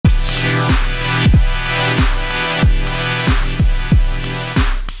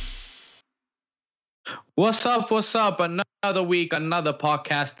What's up? What's up? Another week, another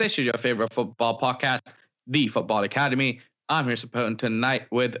podcast. This is your favorite football podcast, The Football Academy. I'm here supporting tonight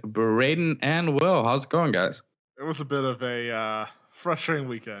with Braden and Will. How's it going, guys? It was a bit of a frustrating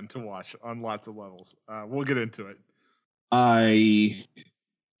weekend to watch on lots of levels. We'll get into it. I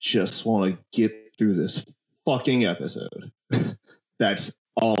just want to get through this fucking episode. That's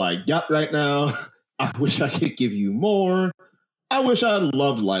all I got right now. I wish I could give you more. I wish I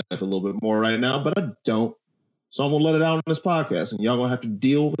loved life a little bit more right now, but I don't. So I'm going to let it out on this podcast, and y'all going to have to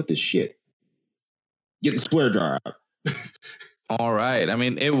deal with this shit. Get the square jar out. All right. I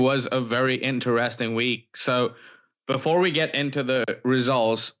mean, it was a very interesting week. So before we get into the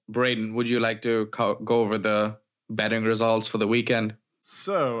results, Braden, would you like to go over the betting results for the weekend?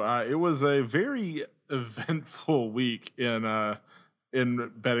 So it was a very eventful week in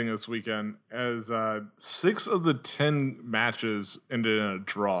betting this weekend, as 6 of the 10 matches ended in a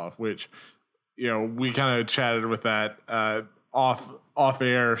draw, which, we kind of chatted with that off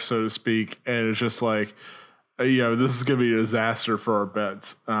air, so to speak, and it's just like, this is going to be a disaster for our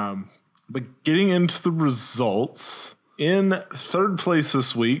bets. But getting into the results, in third place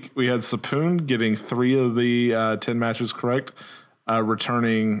this week, we had Sapoon getting 3 of the 10 matches correct,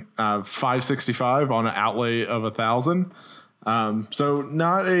 returning $565 on an outlay of $1,000. So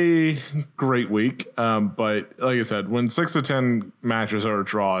not a great week, but like I said, when 6 of 10 matches are a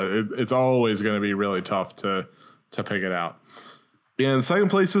draw, it's always going to be really tough to pick it out. In second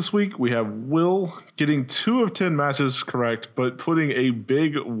place this week, we have Will getting 2 of 10 matches correct, but putting a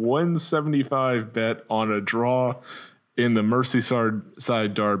big 175 bet on a draw in the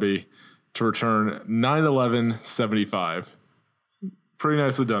Merseyside Derby to return $911.75. Pretty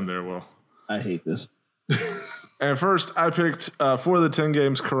nicely done there, Will. I hate this. And first, I picked 4 of the 10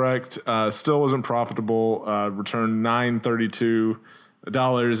 games correct. Still wasn't profitable. Returned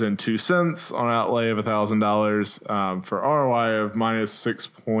 $932.02 on an outlay of $1,000 for ROI of minus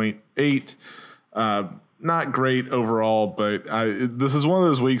 6.8. Not great overall, but this is one of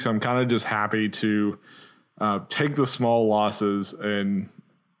those weeks I'm kind of just happy to take the small losses, and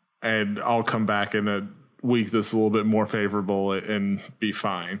I'll come back in a week that's a little bit more favorable and be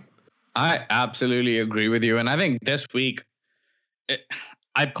fine. I absolutely agree with you. And I think this week,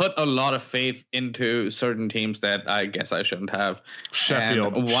 I put a lot of faith into certain teams that I guess I shouldn't have.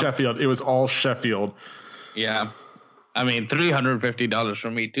 Sheffield. It was all Sheffield. Yeah. I mean, $350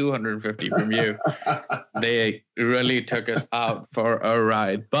 from me, $250 from you. They really took us out for a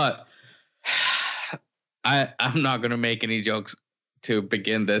ride. But I'm not going to make any jokes to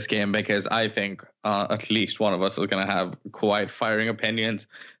begin this game, because I think at least one of us is going to have quite firing opinions.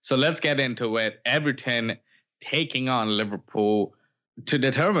 So let's get into it. Everton taking on Liverpool to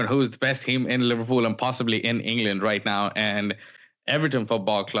determine who's the best team in Liverpool and possibly in England right now. And Everton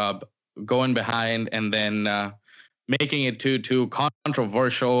Football Club going behind and then making it 2-2.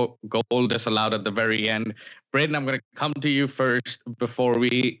 Controversial goal disallowed at the very end. Braden, I'm going to come to you first before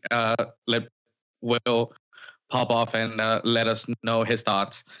we let Will pop off and let us know his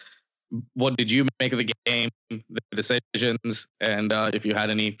thoughts. What did you make of the game, the decisions, and if you had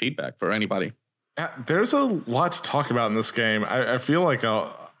any feedback for anybody? There's a lot to talk about in this game. I feel like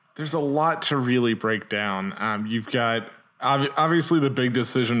there's a lot to really break down. You've got obviously the big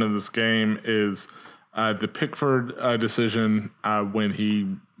decision of this game is the Pickford decision when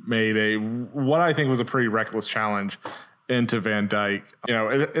he made what I think was a pretty reckless challenge into Van Dijk.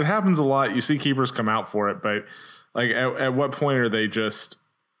 It happens a lot. You see keepers come out for it, but like at what point are they just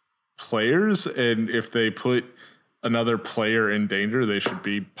players? And if they put another player in danger, they should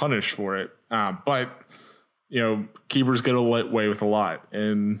be punished for it. But keepers get away with a lot,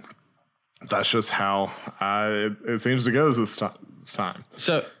 and that's just how it seems to go this time.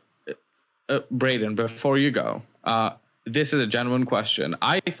 So, Braden, before you go, this is a genuine question.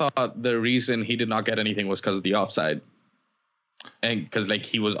 I thought the reason he did not get anything was because of the offside. And because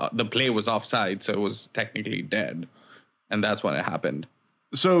the play was offside, so it was technically dead, and that's when it happened.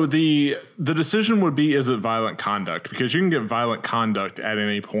 So the decision would be, is it violent conduct? Because you can get violent conduct at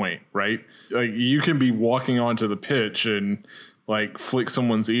any point, right? Like, you can be walking onto the pitch and like flick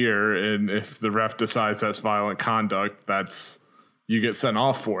someone's ear, and if the ref decides that's violent conduct, you get sent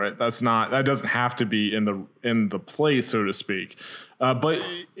off for it. That doesn't have to be in the play, so to speak. But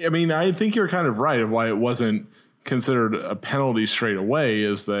I mean, I think you're kind of right of why it wasn't considered a penalty straight away,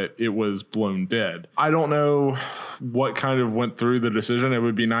 is that it was blown dead. I don't know what kind of went through the decision. It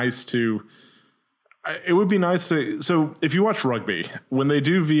would be nice to, so if you watch rugby, when they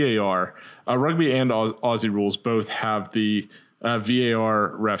do VAR, rugby and Aussie rules both have the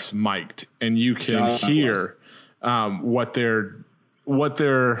VAR refs mic'd, and you can hear what they're what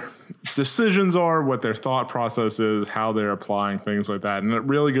their decisions are, what their thought process is, how they're applying things like that. And it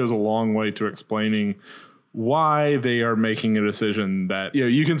really goes a long way to explaining why they are making a decision that,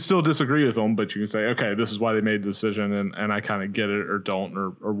 you can still disagree with them, but you can say, okay, this is why they made the decision, and I kind of get it or don't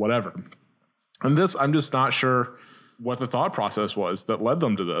or whatever. And this, I'm just not sure what the thought process was that led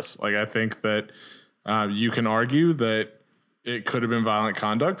them to this. Like, I think that you can argue that it could have been violent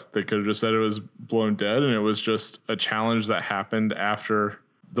conduct. They could have just said it was blown dead, and it was just a challenge that happened after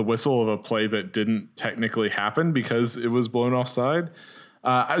the whistle of a play that didn't technically happen because it was blown offside.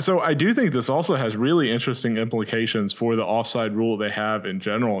 So I do think this also has really interesting implications for the offside rule they have in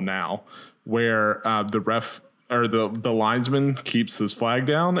general now, where the ref or the linesman keeps his flag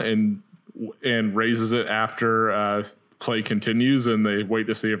down and raises it after play continues, and they wait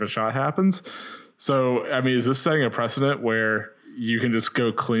to see if a shot happens. So, I mean, is this setting a precedent where you can just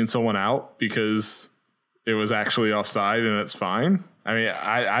go clean someone out because it was actually offside and it's fine? I mean,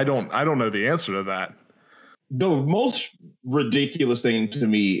 I don't know the answer to that. The most ridiculous thing to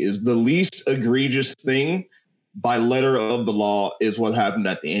me is the least egregious thing by letter of the law is what happened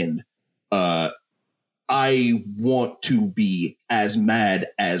at the end. I want to be as mad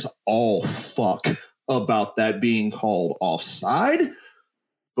as all fuck about that being called offside,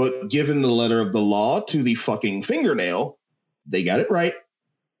 but given the letter of the law to the fucking fingernail, they got it right,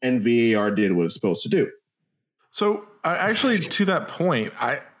 and VAR did what it's supposed to do. So, actually, to that point,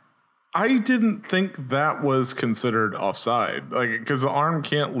 I didn't think that was considered offside, like, because the arm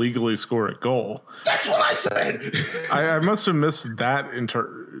can't legally score a goal. That's what I said. I must have missed that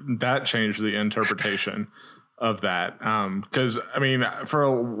that changed the interpretation of that. Because I mean, for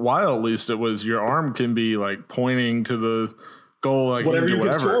a while at least, it was your arm can be like pointing to the goal, like whatever you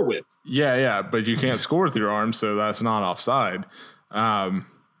can score with. Yeah, but you can't score with your arm, so that's not offside.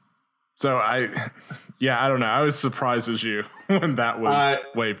 So I don't know. I was surprised as you when that was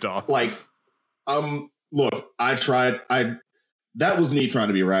waved off. Like, look, I tried. That was me trying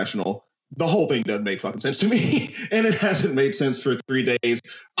to be rational. The whole thing doesn't make fucking sense to me, and it hasn't made sense for 3 days.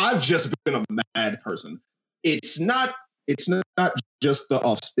 I've just been a mad person. It's not just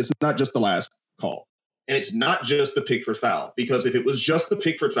it's not just the last call, and it's not just the Pickford foul, because if it was just the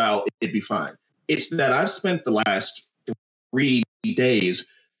Pickford foul, it'd be fine. It's that I've spent the last 3 days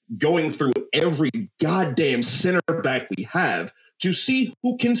going through every goddamn center back we have to see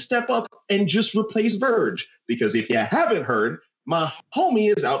who can step up and just replace Verge. Because if you haven't heard, my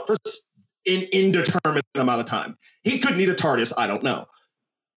homie is out for an indeterminate amount of time. He could need a TARDIS, I don't know.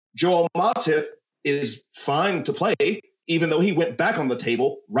 Joel Matip is fine to play, even though he went back on the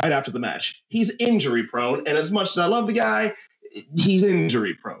table right after the match. He's injury prone, and as much as I love the guy, he's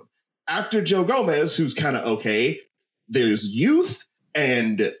injury prone. After Joe Gomez, who's kind of okay, there's youth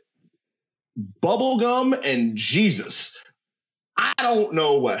and bubblegum and Jesus. I don't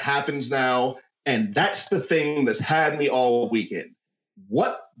know what happens now, and that's the thing that's had me all weekend.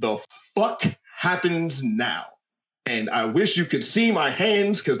 What the fuck happens now? And I wish you could see my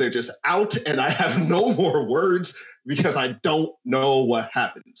hands because they're just out and I have no more words because I don't know what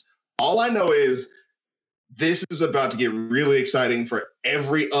happens. All I know is this is about to get really exciting for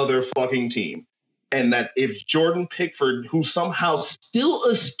every other fucking team. And that if Jordan Pickford, who somehow still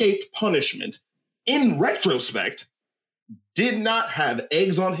escaped punishment, in retrospect, did not have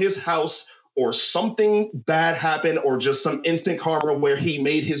eggs on his house or something bad happen or just some instant karma where he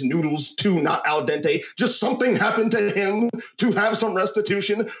made his noodles too not al dente, just something happened to him to have some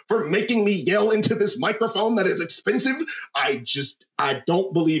restitution for making me yell into this microphone that is expensive. I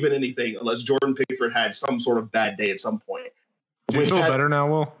don't believe in anything unless Jordan Pickford had some sort of bad day at some point. Do you feel better now,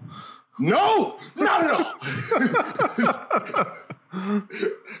 Will? No, not at all.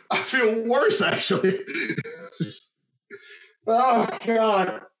 I feel worse, actually. Oh,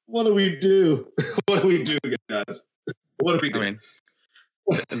 God. What do we do? What do we do, guys? What do we do? I mean,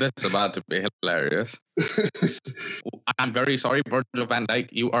 this is about to be hilarious. I'm very sorry, Virgil van Dijk,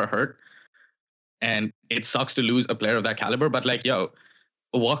 you are hurt. And it sucks to lose a player of that caliber. But, like,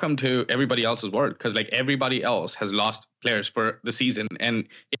 welcome to everybody else's world, because, like, everybody else has lost players for the season. And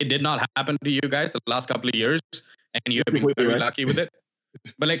it did not happen to you guys the last couple of years. And you have been very lucky with it.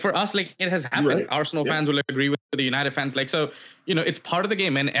 But, like, for us, like, it has happened. Right. Arsenal fans will agree with the United fans. Like, so, it's part of the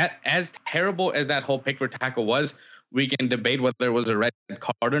game. And as terrible as that whole Pickford tackle was, we can debate whether it was a red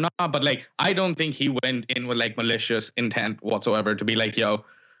card or not. But, like, I don't think he went in with, like, malicious intent whatsoever to be like,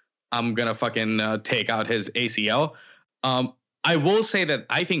 I'm going to fucking take out his ACL. I will say that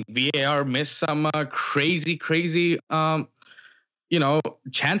I think VAR missed some crazy,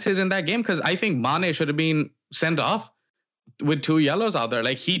 chances in that game, because I think Mane should have been sent off with 2 yellows out there.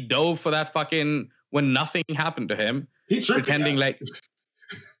 Like, he dove for that fucking when nothing happened to him. pretending like.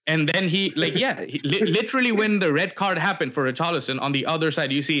 And then literally when the red card happened for Richarlison, on the other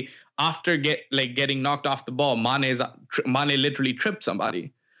side, you see after getting knocked off the ball, Mane literally tripped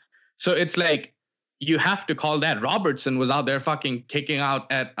somebody. So it's like you have to call that. Robertson was out there fucking kicking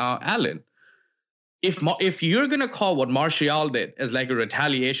out at Allen. If you're gonna call what Martial did as like a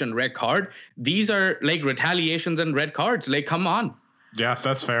retaliation red card, these are like retaliations and red cards. Like, come on. Yeah,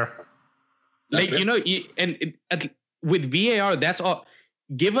 that's fair. With VAR, that's all.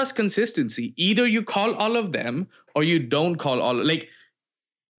 Give us consistency. Either you call all of them or you don't call all. Like,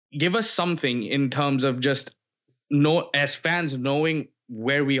 give us something in terms of just as fans knowing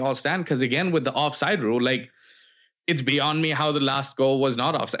where we all stand. Because again, with the offside rule, like, it's beyond me how the last goal was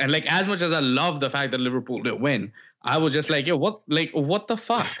not offside. And like, as much as I love the fact that Liverpool did win, I was just like, what the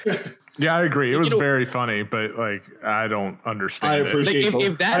fuck? Yeah, I agree. It was very funny, but like, I don't understand. I appreciate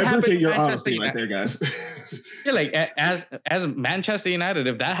if that happened your to honesty Manchester right there, guys. Yeah, like as Manchester United,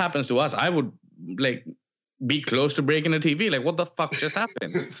 if that happens to us, I would like be close to breaking a TV. Like, what the fuck just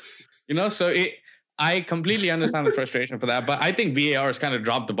happened? So I completely understand the frustration for that, but I think VAR has kind of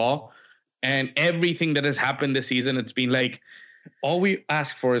dropped the ball, and everything that has happened this season, it's been like all we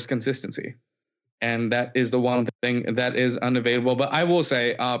ask for is consistency, and that is the one thing that is unavailable. But I will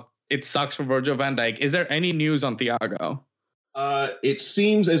say, it sucks for Virgil van Dijk. Is there any news on Thiago? It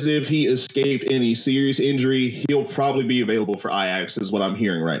seems as if he escaped any serious injury. He'll probably be available for Ajax, is what I'm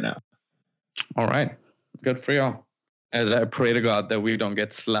hearing right now. All right. Good for y'all. As I pray to God that we don't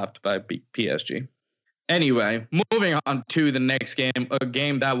get slapped by PSG. Anyway, moving on to the next game, a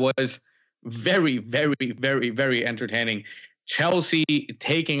game that was very, very, very, very entertaining. Chelsea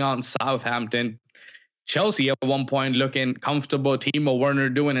taking on Southampton. Chelsea at one point looking comfortable. Timo Werner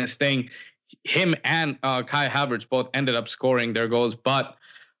doing his thing. Him and Kai Havertz both ended up scoring their goals, but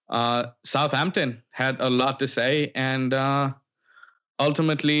Southampton had a lot to say and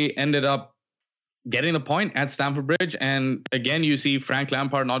ultimately ended up getting the point at Stamford Bridge. And again, you see Frank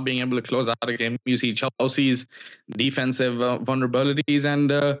Lampard not being able to close out a game. You see Chelsea's defensive vulnerabilities,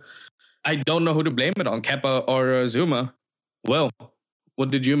 and I don't know who to blame it on, Kepa or Zuma. Will,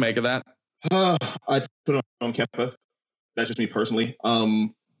 what did you make of that? I put it on Kepa. That's just me personally.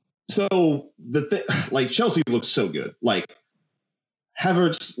 So the thing, like, Chelsea looked so good. Like,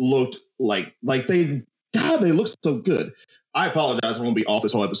 Havertz looked like they looked so good. I apologize. I won't be off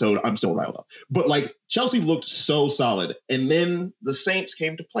this whole episode. I'm still riled up. But like, Chelsea looked so solid, and then the Saints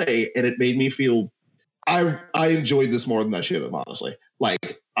came to play, and it made me feel I enjoyed this more than I should have, honestly.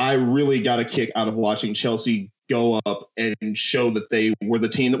 Like, I really got a kick out of watching Chelsea go up and show that they were the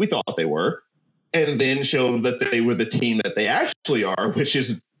team that we thought they were, and then show that they were the team that they actually are, which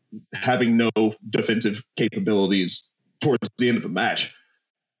is having no defensive capabilities towards the end of the match.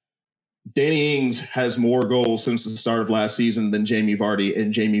 Danny Ings has more goals since the start of last season than Jamie Vardy,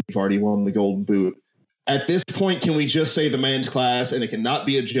 and Jamie Vardy won the Golden Boot. At this point, can we just say the man's class, and it cannot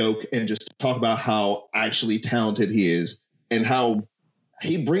be a joke, and just talk about how actually talented he is and how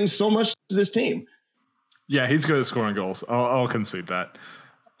he brings so much to this team? Yeah, he's good at scoring goals. I'll concede that.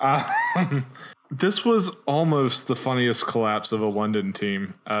 This was almost the funniest collapse of a London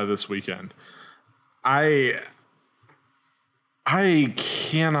team this weekend. I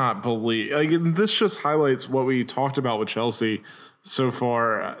cannot believe, like, this just highlights what we talked about with Chelsea so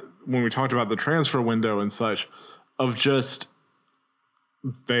far when we talked about the transfer window and such, of just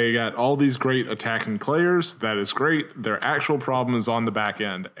they got all these great attacking players. That is great. Their actual problem is on the back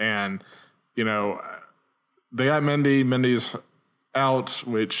end. And, you know, they got Mendy. Mendy's out,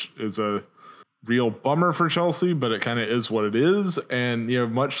 which is a real bummer for Chelsea, but it kind of is what it is. And, you know,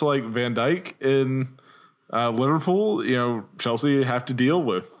 much like Van Dijk in Liverpool, you know, Chelsea have to deal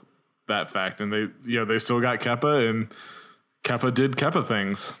with that fact. And they still got Kepa, and Kepa did Kepa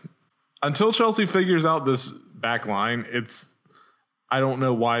things. Until Chelsea figures out this back line, I don't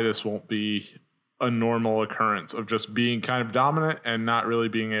know why this won't be a normal occurrence of just being kind of dominant and not really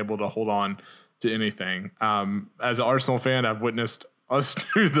being able to hold on to anything. As an Arsenal fan, I've witnessed us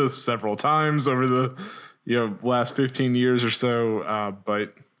do this several times over the last 15 years or so,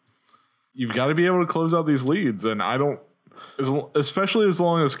 but you've got to be able to close out these leads. And especially as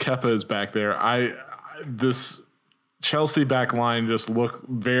long as Kepa is back there, this Chelsea back line just look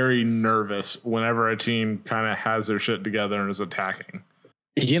very nervous whenever a team kind of has their shit together and is attacking.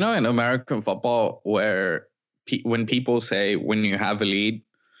 You know, in American football, where when people say when you have a lead,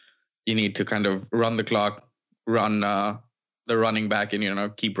 you need to kind of run the clock, run the running back,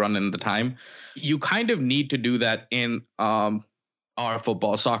 and keep running the time. You kind of need to do that in our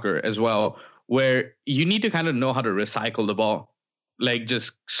football, soccer as well, where you need to kind of know how to recycle the ball, like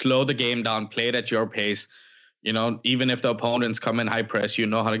just slow the game down, play it at your pace. Even if the opponents come in high press, you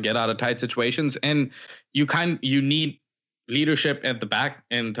know how to get out of tight situations, and you need leadership at the back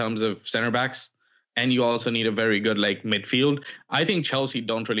in terms of center backs, and you also need a very good like midfield. I think Chelsea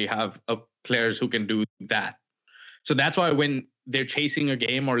don't really have players who can do that. So that's why when they're chasing a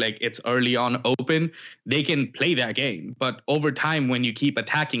game or like it's early on open, they can play that game. But over time, when you keep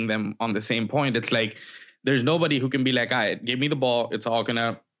attacking them on the same point, it's like there's nobody who can be like, all right, give me the ball. It's all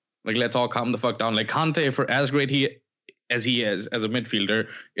gonna like, let's all calm the fuck down. Like Kante, for as great as he is as a midfielder,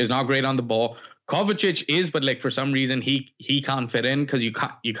 is not great on the ball. Kovacic is, but like for some reason he can't fit in because you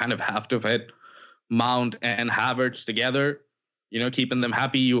kind of have to fit Mount and Havertz together, keeping them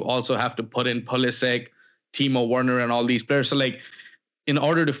happy. You also have to put in Pulisic, Timo Werner, and all these players. So like, in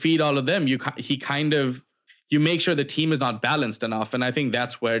order to feed all of them, you make sure the team is not balanced enough. And I think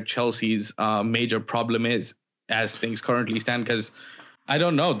that's where Chelsea's major problem is as things currently stand. Because I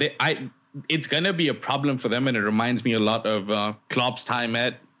don't know, it's gonna be a problem for them, and it reminds me a lot of Klopp's time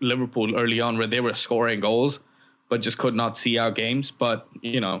at Liverpool early on, where they were scoring goals but just could not see out games. But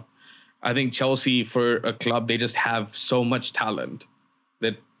I think Chelsea, for a club, they just have so much talent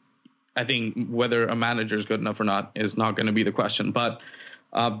that I think whether a manager is good enough or not is not going to be the question. But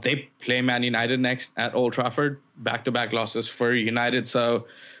they play Man United next at Old Trafford, back-to-back losses for United. So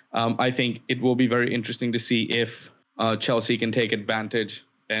I think it will be very interesting to see if Chelsea can take advantage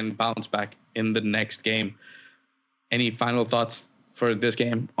and bounce back in the next game. Any final thoughts for this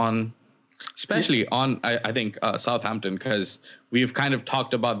game especially on I think Southampton, because we've kind of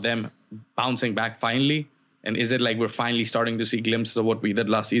talked about them bouncing back finally, and is it like we're finally starting to see glimpses of what we did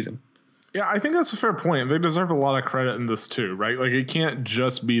last season? Yeah, I think that's a fair point. They deserve a lot of credit in this too, right? Like, it can't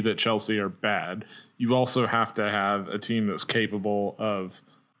just be that Chelsea are bad. You also have to have a team that's capable of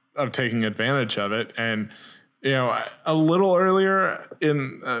taking advantage of it. And a little earlier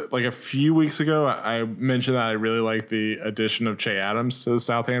in like a few weeks ago, I mentioned that I really like the addition of Che Adams to the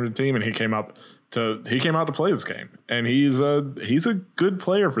Southampton team, and he came out to play this game, and he's a good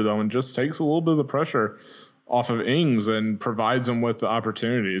player for them, and just takes a little bit of the pressure off of Ings and provides them with the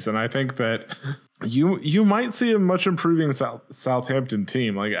opportunities. And I think that you might see a much improving Southampton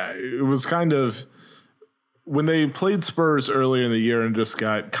team. Like, it was kind of when they played Spurs earlier in the year and just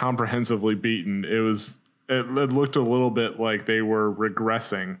got comprehensively beaten. It looked a little bit like they were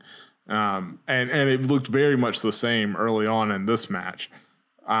regressing, and it looked very much the same early on in this match.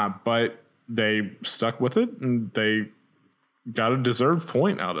 But they stuck with it, and they got a deserved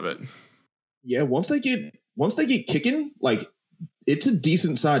point out of it. Yeah, once they get kicking, like, it's a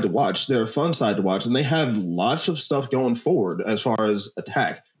decent side to watch. They're a fun side to watch, and they have lots of stuff going forward as far as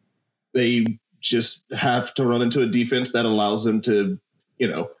attack. They just have to run into a defense that allows them to,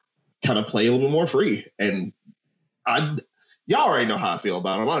 kind of play a little bit more free. And y'all already know how I feel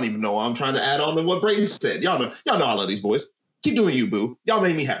about them. I don't even know why I'm trying to add on to what Braden said. Y'all know I love these boys. Keep doing you, boo. Y'all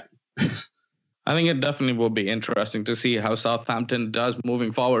made me happy. I think it definitely will be interesting to see how Southampton does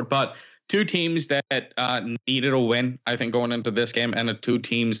moving forward. But two teams that needed a win, I think, going into this game, and the two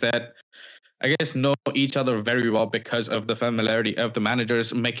teams that I guess know each other very well because of the familiarity of the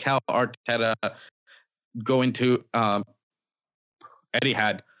managers. Mikel Arteta going to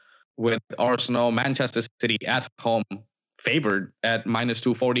Etihad with Arsenal. Manchester City at home, favored at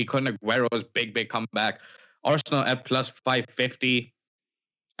 -240. Kun Aguero's big comeback. Arsenal at +550.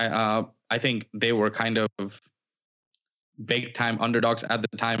 I think they were kind of big time underdogs at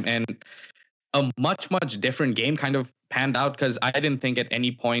the time, and a much different game kind of panned out, because I didn't think at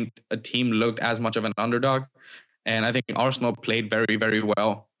any point a team looked as much of an underdog, and I think Arsenal played very, very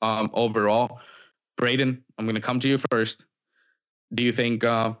well overall. Braden, I'm going to come to you first. Do you think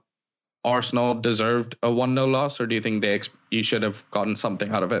Arsenal deserved a 1-0 loss, or do you think you should have gotten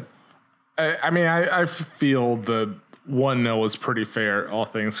something out of it? I feel the 1-0 was pretty fair, all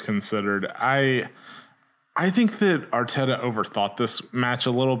things considered. I think that Arteta overthought this match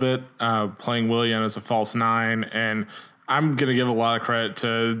a little bit, playing Willian as a false nine, and I'm going to give a lot of credit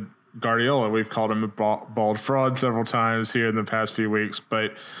to Guardiola. We've called him a bald fraud several times here in the past few weeks,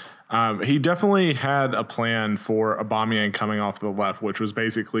 but he definitely had a plan for Aubameyang coming off the left, which was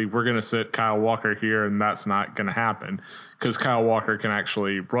basically, we're going to sit Kyle Walker here, and that's not going to happen, because Kyle Walker can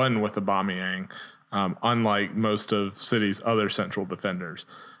actually run with Aubameyang, unlike most of City's other central defenders.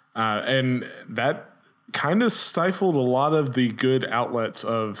 And that kind of stifled a lot of the good outlets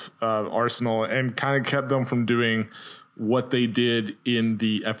of Arsenal, and kind of kept them from doing what they did in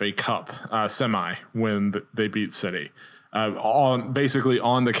the FA Cup semi when they beat City, basically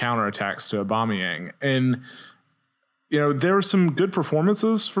on the counterattacks to Aubameyang. And there were some good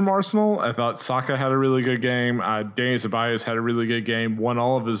performances from Arsenal. I thought Saka had a really good game. Dani Ceballos had a really good game, won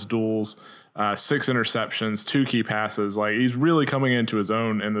all of his duels, 6 interceptions, 2 key passes. Like, he's really coming into his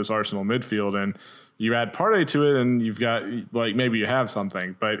own in this Arsenal midfield. And you add Partey to it, and you've got, like, maybe you have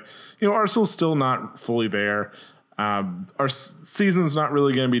something. But, Arsenal's still not fully there. Our season's not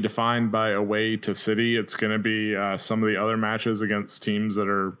really going to be defined by away to City. It's going to be some of the other matches against teams that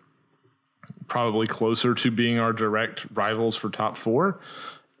are probably closer to being our direct rivals for top 4.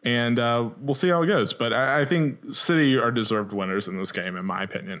 And we'll see how it goes. But I think City are deserved winners in this game, in my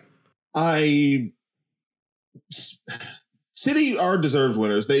opinion. City are deserved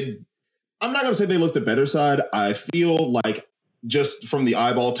winners. I'm not going to say they look the better side. I feel like just from the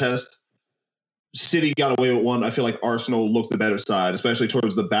eyeball test, City got away with one. I feel like Arsenal looked the better side, especially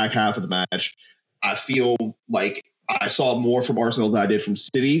towards the back half of the match. I feel like I saw more from Arsenal than I did from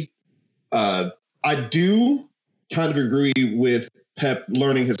City. I do kind of agree with Pep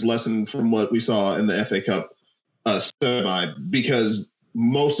learning his lesson from what we saw in the FA Cup semi, because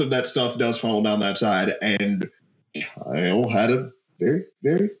most of that stuff does funnel down that side, and Kyle had a very,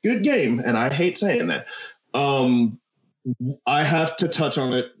 very good game, and I hate saying that. I have to touch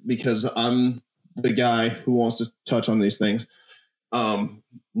on it because I'm the guy who wants to touch on these things.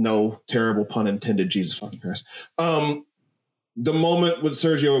 No terrible pun intended, Jesus fucking Christ. The moment with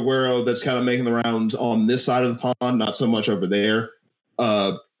Sergio Aguero that's kind of making the rounds on this side of the pond, not so much over there.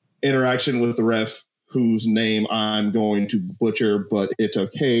 Interaction with the ref, whose name I'm going to butcher, but it's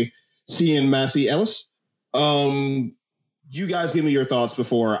okay. Cian Massey Ellis. You guys give me your thoughts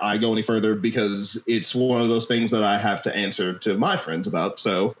before I go any further, because it's one of those things that I have to answer to my friends about.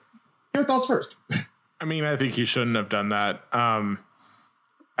 So your thoughts first. I mean, I think he shouldn't have done that.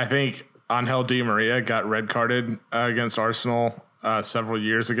 I think Angel Di Maria got red carded against Arsenal several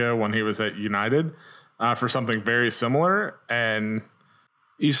years ago when he was at United for something very similar. And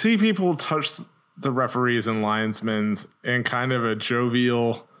you see people touch the referees and linesmen in kind of a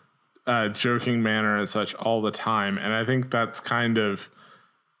jovial, joking manner and such all the time. And I think that's kind of,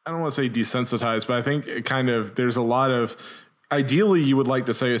 I don't want to say desensitized, but I think it kind of, there's a lot of, ideally you would like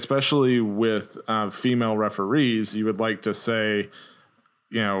to say, especially with female referees, you would like to say,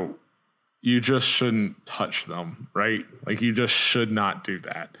 you just shouldn't touch them, right? Like, you just should not do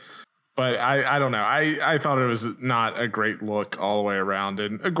that. But I don't know. I thought it was not a great look all the way around,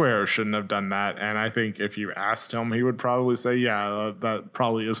 and Aguero shouldn't have done that. And I think if you asked him, he would probably say, yeah, that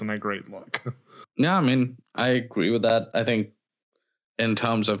probably isn't a great look. Yeah, I mean, I agree with that. I think in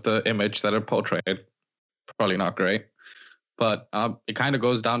terms of the image that it portrayed, probably not great. But it kind of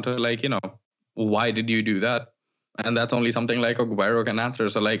goes down to, like, why did you do that? And that's only something like Aguero can answer.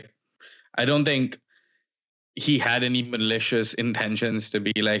 So, like, I don't think he had any malicious intentions to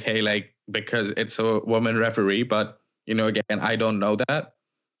be like, hey, like, because it's a woman referee. But, again, I don't know that.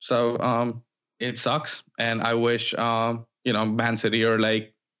 So it sucks. And I wish, Man City or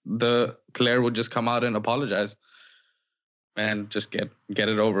like the player would just come out and apologize and just get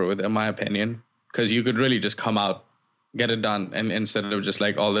it over with, in my opinion, because you could really just come out, get it done. And instead of just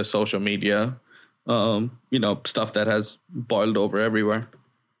like all this social media, stuff that has boiled over everywhere.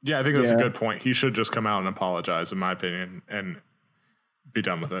 Yeah, I think that's a good point. He should just come out and apologize, in my opinion, and be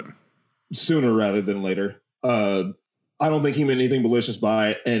done with it. Sooner rather than later. I don't think he meant anything malicious by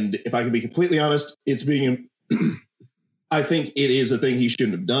it. And if I can be completely honest, it's being, I think it is a thing he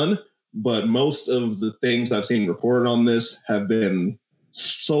shouldn't have done. But most of the things I've seen reported on this have been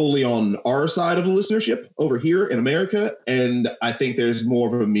solely on our side of the listenership over here in America. And I think there's more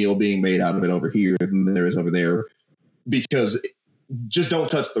of a meal being made out of it over here than there is over there, because just don't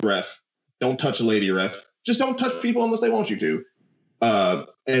touch the ref. Don't touch a lady ref. Just don't touch people unless they want you to.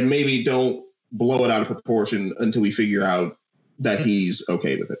 And maybe don't blow it out of proportion until we figure out that he's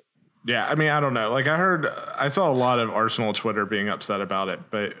okay with it. Yeah, I mean, I don't know. Like, I saw a lot of Arsenal Twitter being upset about it,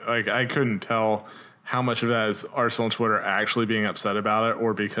 but like, I couldn't tell how much of that is Arsenal Twitter actually being upset about it,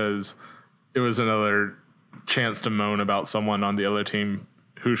 or because it was another chance to moan about someone on the other team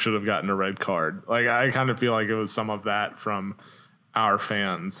who should have gotten a red card. Like, I kind of feel like it was some of that from our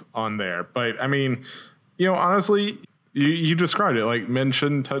fans on there. But I mean, honestly, you described it like men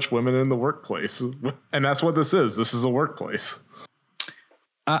shouldn't touch women in the workplace. And that's what this is. This is a workplace.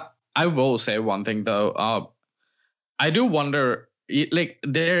 I will say one thing though. I do wonder, like,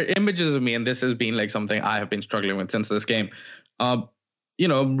 there are images of me, and this has been like something I have been struggling with since this game.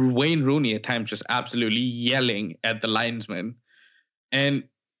 Wayne Rooney at times just absolutely yelling at the linesman. And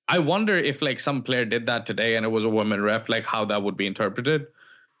I wonder if like some player did that today and it was a woman ref, like how that would be interpreted.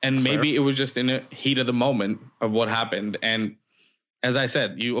 And that's maybe fair. It was just in a heat of the moment of what happened. And as I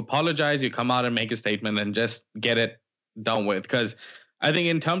said, you apologize, you come out and make a statement and just get it done with. Because I think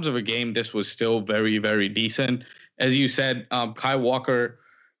in terms of a game, this was still very, very decent. As you said, Kai Walker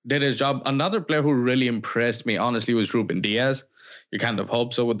did his job. Another player who really impressed me, honestly, was Ruben Diaz. You kind of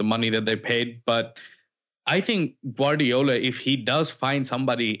hope so with the money that they paid. But I think Guardiola, if he does find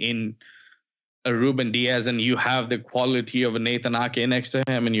somebody in a Ruben Diaz and you have the quality of a Nathan Ake next to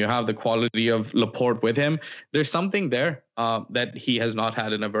him and you have the quality of Laporte with him, there's something there that he has not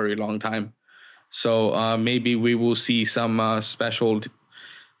had in a very long time. So maybe we will see some special,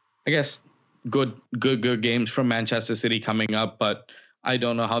 I guess, good games from Manchester City coming up, but I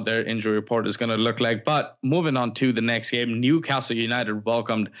don't know how their injury report is going to look like. But moving on to the next game, Newcastle United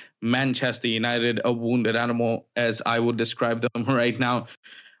welcomed Manchester United, a wounded animal, as I would describe them right now,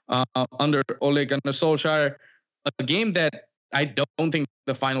 under Ole Gunnar Solskjaer. A game that I don't think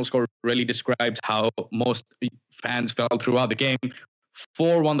the final score really describes how most fans felt throughout the game.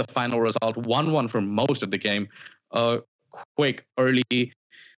 4-1 the final result, 1-1 for most of the game. Quick, early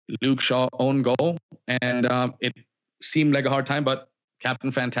Luke Shaw own goal, and it seemed like a hard time, but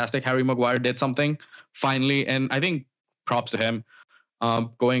Captain Fantastic Harry Maguire did something finally, and I think props to him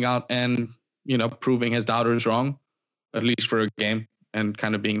going out and proving his doubters wrong, at least for a game, and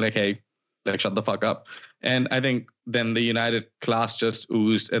kind of being like, hey, like shut the fuck up. And I think then the United class just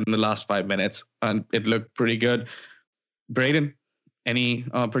oozed in the last 5 minutes, and it looked pretty good. Braden, any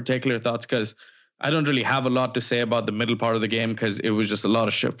particular thoughts? Because I don't really have a lot to say about the middle part of the game because it was just a lot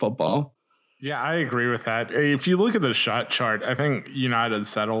of shit football. Yeah, I agree with that. If you look at the shot chart, I think United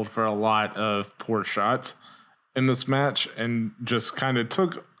settled for a lot of poor shots in this match and just kind of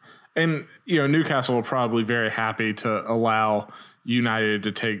took. And, Newcastle were probably very happy to allow United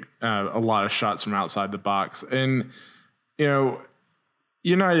to take a lot of shots from outside the box. And,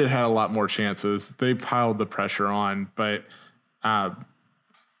 United had a lot more chances. They piled the pressure on, but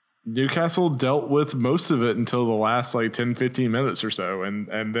Newcastle dealt with most of it until the last 10, 15 minutes or so.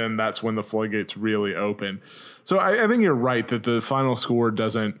 And then that's when the floodgates really opened. So I think you're right that the final score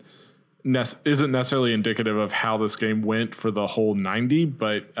isn't necessarily indicative of how this game went for the whole 90.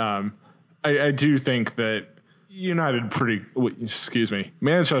 But I do think that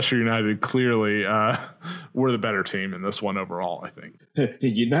Manchester United clearly were the better team in this one overall, I think.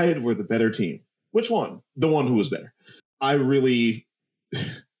 United were the better team. Which one? The one who was better. I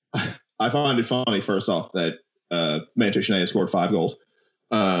find it funny, first off, that Manchester United scored 5 goals.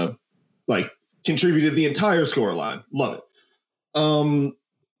 Contributed the entire scoreline. Love it.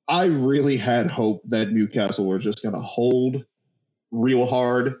 I really had hope that Newcastle were just going to hold real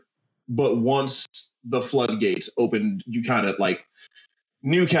hard. But once the floodgates opened, you kind of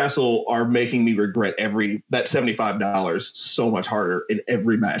Newcastle are making me regret that $75 so much harder in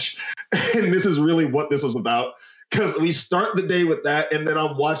every match. And this is really what this was about. Because we start the day with that, and then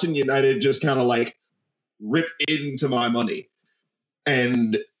I'm watching United just kind of rip into my money.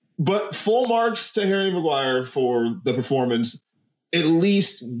 But full marks to Harry Maguire for the performance. At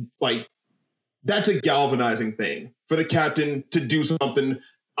least, that's a galvanizing thing for the captain to do something.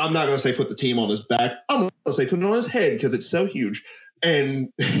 I'm not going to say put the team on his back. I'm going to say put it on his head because it's so huge.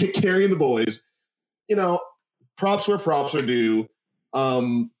 And carrying the boys, props where props are due.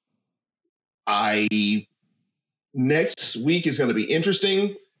 Next week is going to be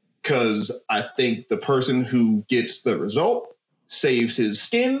interesting because I think the person who gets the result saves his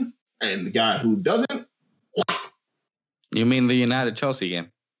skin, and the guy who doesn't. You mean the United Chelsea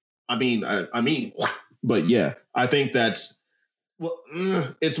game? I mean, but yeah, I think that's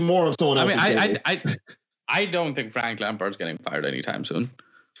it's more on someone else. I don't think Frank Lampard's getting fired anytime soon.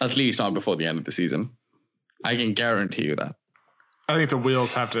 At least not before the end of the season. I can guarantee you that. I think the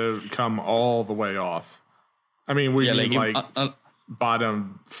wheels have to come all the way off. I mean,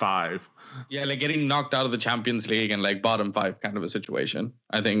 bottom 5. Yeah, getting knocked out of the Champions League and bottom 5 kind of a situation.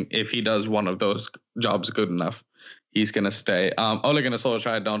 I think if he does one of those jobs good enough, he's going to stay. Ole Gunnar Solskjaer,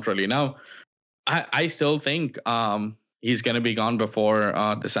 I don't really know. I still think he's going to be gone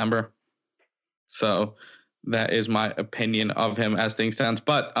before December. So that is my opinion of him as things stands.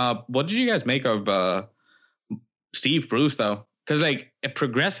 But what did you guys make of Steve Bruce, though? Because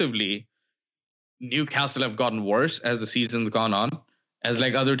progressively, Newcastle have gotten worse as the season's gone on, as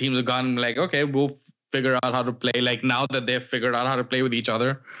other teams have gone okay, we'll figure out how to play. Now that they've figured out how to play with each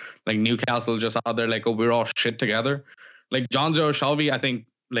other, Newcastle just out there oh, we're all shit together. Jonjo Shelvey, I think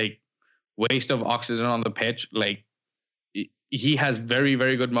waste of oxygen on the pitch. He has very,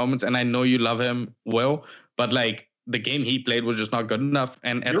 very good moments, and I know you love him, Will, but the game he played was just not good enough.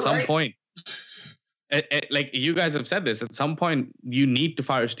 And at some point, you guys have said this, at some point you need to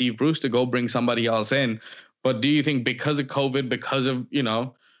fire Steve Bruce to go bring somebody else in. But do you think because of COVID, because of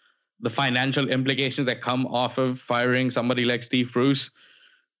the financial implications that come off of firing somebody like Steve Bruce,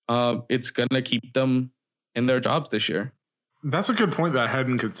 it's going to keep them in their jobs this year. That's a good point that I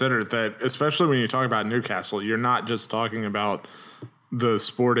hadn't considered, that especially when you talk about Newcastle, you're not just talking about the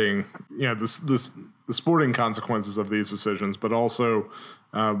sporting, the sporting consequences of these decisions, but also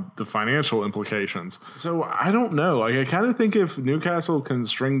the financial implications. So I don't know. Like, I kind of think if Newcastle can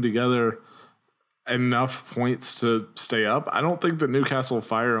string together enough points to stay up, I don't think that Newcastle will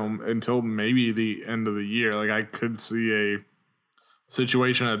fire him until maybe the end of the year. Like, I could see a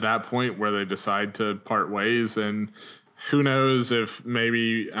situation at that point where they decide to part ways, and who knows if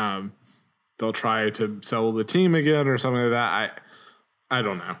maybe they'll try to sell the team again or something like that. I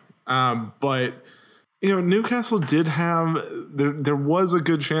don't know. But Newcastle did have there was a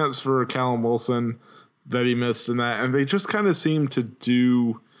good chance for Callum Wilson that he missed in that, and they just kind of seemed to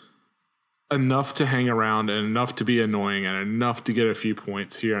do enough to hang around and enough to be annoying and enough to get a few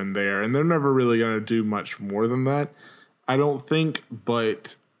points here and there, and they're never really going to do much more than that, I don't think.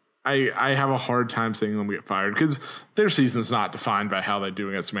 But I have a hard time seeing them get fired because their season's not defined by how they do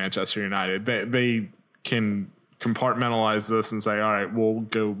against Manchester United. They can compartmentalize this and say, all right, we'll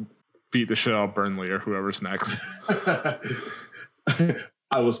go beat the shit out of Burnley or whoever's next.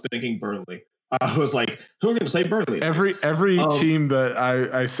 I was thinking Burnley. I was like, who are going to say Burnley? Every team that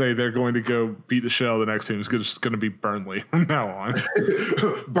I say they're going to go beat the shit out of the next team is just going to be Burnley from now on.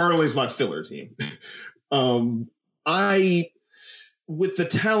 Burnley's my filler team. With the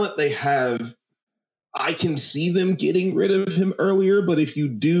talent they have, I can see them getting rid of him earlier, but if you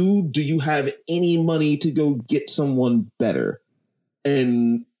do you have any money to go get someone better?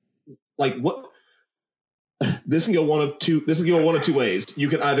 And like, what? This can go one of two ways. You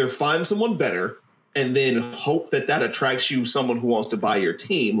can either find someone better and then hope that attracts you someone who wants to buy your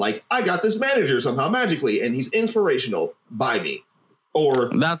team. Like, I got this manager somehow magically and he's inspirational. Buy me.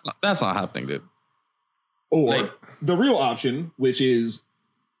 Or that's not happening, dude. Or the real option, which is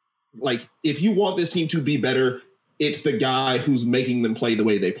like, if you want this team to be better, it's the guy who's making them play the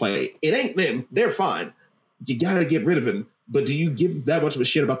way they play. It ain't them. They're fine. You got to get rid of him. But do you give that much of a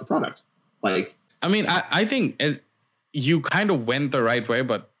shit about the product? Like, I mean, I think you kind of went the right way,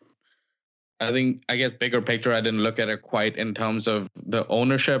 but I guess bigger picture, I didn't look at it quite in terms of the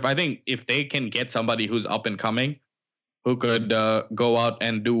ownership. I think if they can get somebody who's up and coming, who could go out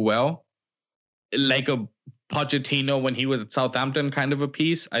and do well, like a Pochettino when he was at Southampton kind of a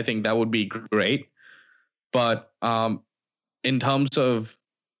piece, I think that would be great. But in terms of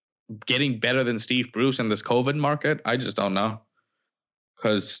getting better than Steve Bruce in this COVID market, I just don't know.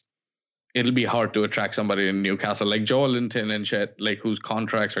 Because it'll be hard to attract somebody in Newcastle like Joe Linton and shit, like whose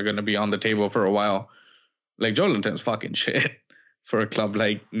contracts are going to be on the table for a while. Like, Joe Linton's fucking shit for a club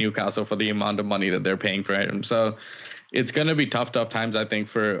like Newcastle for the amount of money that they're paying for him. So it's going to be tough times, I think,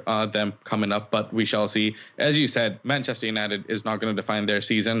 for them coming up, but we shall see. As you said, Manchester United is not going to define their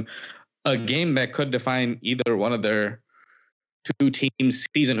season. A game that could define either one of their two teams'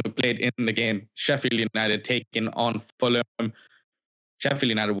 season who played in the game, Sheffield United taking on Fulham.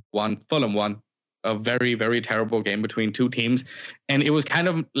 Sheffield United won, Fulham won. A very, very terrible game between two teams. And it was kind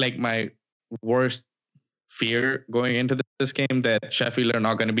of like my worst fear going into this game, that Sheffield are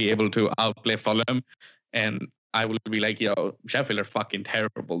not going to be able to outplay Fulham. And I will be like, yo, Sheffield are fucking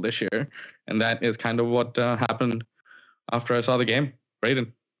terrible this year. And that is kind of what happened after I saw the game.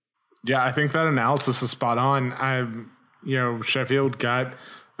 Braden. Yeah, I think that analysis is spot on. Sheffield got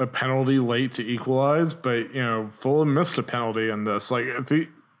a penalty late to equalize, but Fulham missed a penalty in this. Like,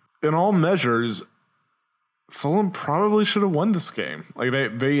 in all measures, Fulham probably should have won this game.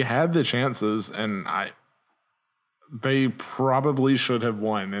 Like, they had the chances, and they probably should have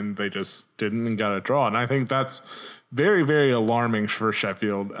won, and they just didn't and got a draw. And I think that's very, very alarming for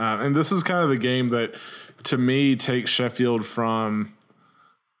Sheffield. And this is kind of the game that, to me, takes Sheffield from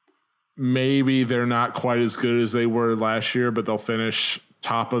maybe they're not quite as good as they were last year, but they'll finish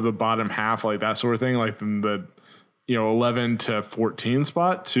top of the bottom half, like that sort of thing, like in the 11 to 14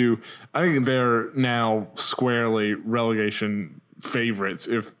 spot, to I think they're now squarely relegation favorites,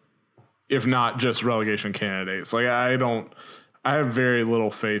 if not just relegation candidates. Like, I have very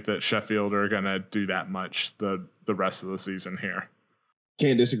little faith that Sheffield are going to do that much the rest of the season here.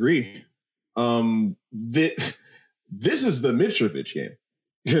 Can't disagree. This is the Mitrovic game.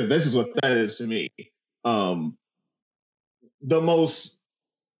 This is what that is to me. The most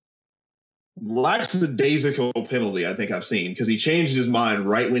lackadaisical penalty I think I've seen, because he changed his mind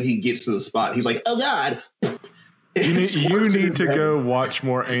right when he gets to the spot. He's like, oh God. You need to go watch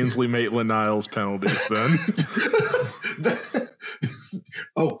more Ainsley Maitland-Niles penalties then.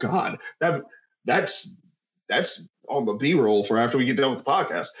 Oh God. That's That's on the B-roll for after we get done with the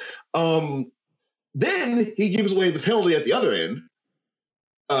podcast. Then he gives away the penalty at the other end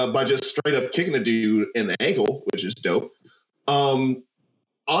by just straight up kicking the dude in the ankle, which is dope.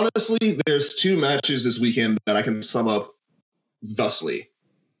 Honestly, there's 2 matches this weekend that I can sum up thusly.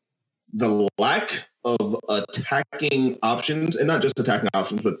 The lack of attacking options, and not just attacking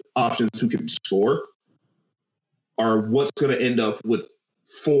options, but options who can score, are what's going to end up with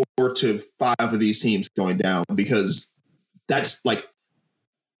 4 to 5 of these teams going down, because that's like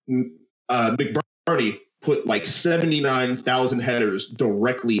McBurney put like 79,000 headers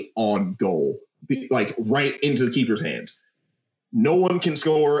directly on goal, like right into the keeper's hands. No one can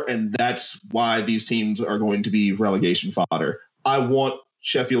score, and that's why these teams are going to be relegation fodder. I want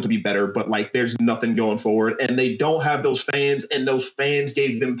Sheffield to be better, but like there's nothing going forward, and they don't have those fans, and those fans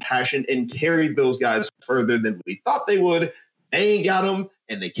gave them passion and carried those guys further than we thought they would. They ain't got them,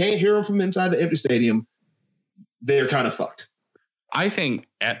 and they can't hear them from inside the empty stadium. They're kind of fucked. I think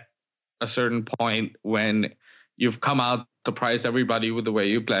at a certain point when you've come out, surprised everybody with the way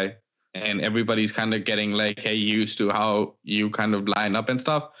you play, and everybody's kind of getting like, hey, used to how you kind of line up and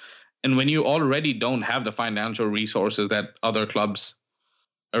stuff. And when you already don't have the financial resources that other clubs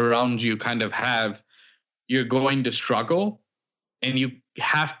around you kind of have, you're going to struggle, and you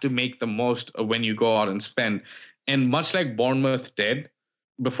have to make the most of when you go out and spend. And much like Bournemouth did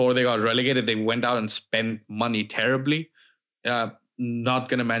before they got relegated, they went out and spent money terribly. Not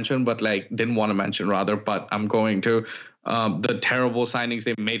going to mention, but like didn't want to mention rather, but I'm going to. The terrible signings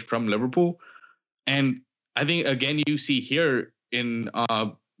they made from Liverpool. And I think, again, you see here in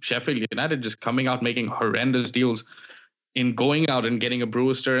Sheffield United just coming out making horrendous deals, in going out and getting a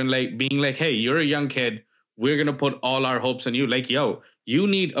Brewster and like being like, hey, you're a young kid. We're going to put all our hopes on you. Like, yo, you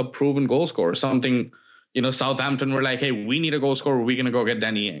need a proven goal scorer. Something, Southampton were like, hey, we need a goal scorer. We're going to go get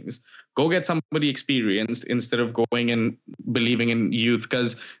Danny Ings. Go get somebody experienced instead of going and believing in youth,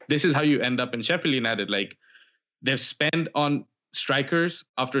 because this is how you end up in Sheffield United. Like, they've spent on strikers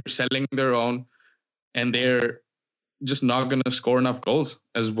after selling their own, and they're just not going to score enough goals,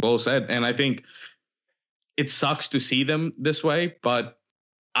 as Will said. And I think it sucks to see them this way, but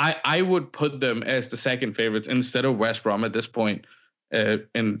I would put them as the second favorites instead of West Brom at this point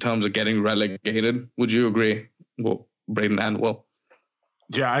in terms of getting relegated. Would you agree, well, Braden and Will?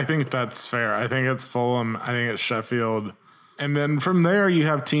 Yeah, I think that's fair. I think it's Fulham. I think it's Sheffield. And then from there, you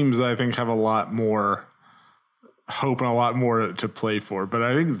have teams that I think have a lot more hope and a lot more to play for. But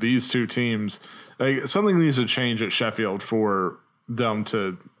I think these 2 teams, like, something needs to change at Sheffield for them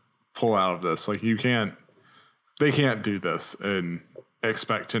to pull out of this. Like, they can't do this and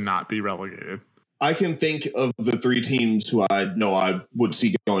expect to not be relegated. I can think of the 3 teams who I know I would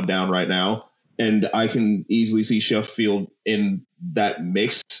see going down right now, and I can easily see Sheffield in that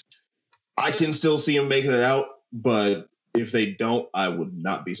mix. I can still see them making it out, but if they don't, I would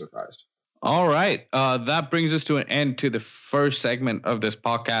not be surprised. All right. That brings us to an end to the first segment of this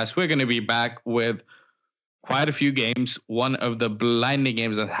podcast. We're going to be back with quite a few games. One of the blinding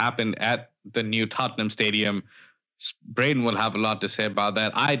games that happened at the new Tottenham Stadium. Braden will have a lot to say about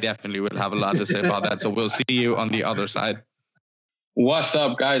that. I definitely will have a lot to say about that. So we'll see you on the other side. What's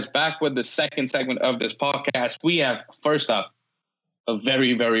up, guys? Back with the second segment of this podcast. We have, first up, a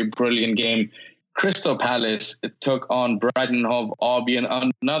very, very brilliant game. Crystal Palace took on Brighton Hove Albion,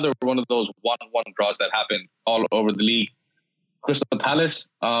 another one of those 1-1 draws that happened all over the league. Crystal Palace,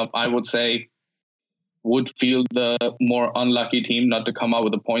 I would say, would feel the more unlucky team not to come out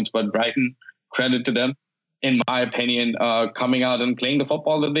with the points, but Brighton, credit to them, in my opinion, coming out and playing the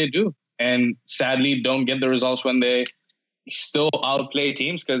football that they do. And sadly, don't get the results when they still outplay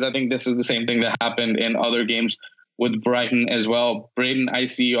teams, because I think this is the same thing that happened in other games with Brighton as well. Braden, I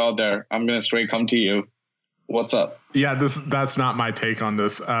see you out there. I'm going to straight come to you. What's up? Yeah, that's not my take on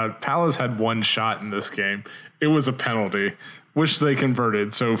this. Palace had 1 shot in this game. It was a penalty, which they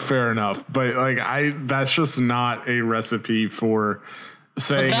converted, so fair enough. But that's just not a recipe for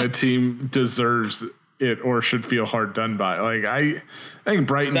saying a team deserves it or should feel hard done by. I think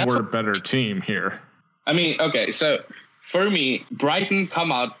Brighton were a better team here. I mean, okay, so for me, Brighton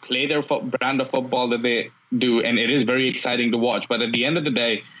come out, play their brand of football that they do, and it is very exciting to watch. But at the end of the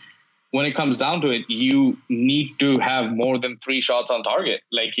day, when it comes down to it, you need to have more than 3 shots on target.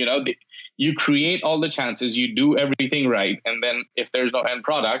 You create all the chances, you do everything right, and then if there's no end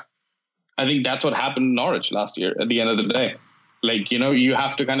product, I think that's what happened in Norwich last year at the end of the day. You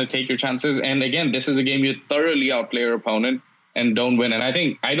have to kind of take your chances. And again, this is a game you thoroughly outplay your opponent and don't win. And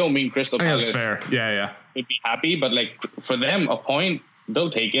I don't mean Crystal Palace. That's fair. Yeah. Would be happy, but for them, a point, they'll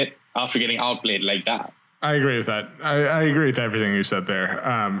take it after getting outplayed like that. I agree with that. I agree with everything you said there.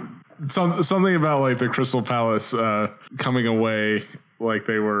 something about like the Crystal Palace coming away like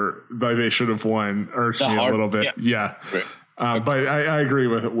they should have won irks me a little bit. Yeah. Right. But I agree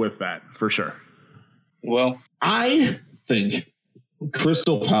with that for sure. Well, I think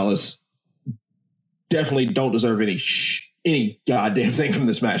Crystal Palace definitely don't deserve any goddamn thing from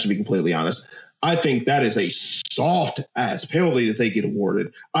this match, to be completely honest. I think that is a soft ass penalty that they get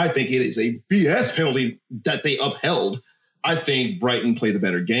awarded. I think it is a BS penalty that they upheld. I think Brighton played the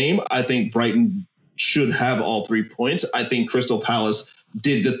better game. I think Brighton should have all 3 points. I think Crystal Palace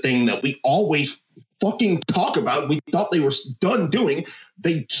did the thing that we always fucking talk about. We thought they were done doing.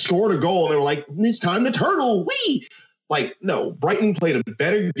 They scored a goal and they were like, it's time to turtle. Wee! Like, no, Brighton played a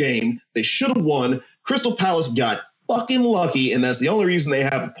better game. They should have won. Crystal Palace got fucking lucky, and that's the only reason they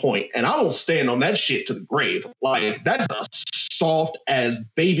have a point. And I don't stand on that shit to the grave. Like, that's a soft as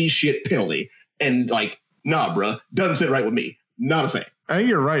baby shit penalty. And like, nah, bruh, doesn't sit right with me. Not a fan. I think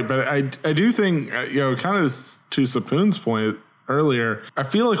you're right, but I do think, kind of to Sapoon's point earlier, I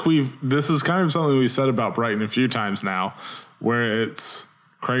feel like this is kind of something we said about Brighton a few times now, where it's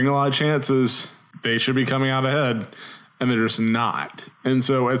creating a lot of chances. They should be coming out ahead, and they're just not. And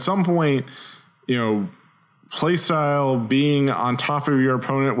so at some point, play style, being on top of your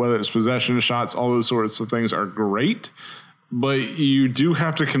opponent, whether it's possession, shots, all those sorts of things are great, but you do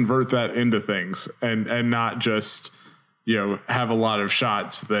have to convert that into things and not just, have a lot of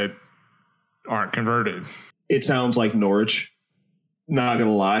shots that aren't converted. It sounds like Norwich. Not going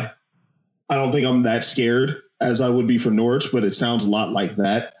to lie. I don't think I'm that scared as I would be for Norwich, but it sounds a lot like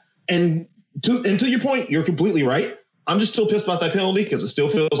that. And to your point, you're completely right. I'm just still pissed about that penalty because it still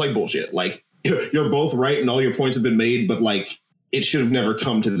feels like bullshit. Like, you're both right and all your points have been made, but like, it should have never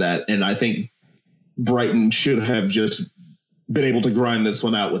come to that. And I think Brighton should have just been able to grind this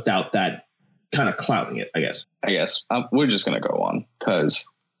one out without that kind of clouding it, I guess. We're just going to go on because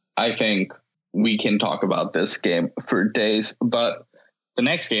I think we can talk about this game for days, but the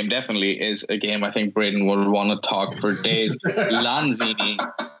next game definitely is a game I think Braden would want to talk for days. Lanzini,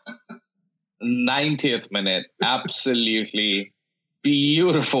 90th minute, absolutely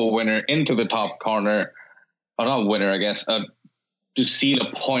beautiful winner into the top corner. Or not winner, I guess. To seal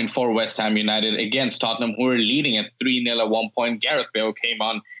a point for West Ham United against Tottenham, who were leading at 3-0 at one point. Gareth Bale came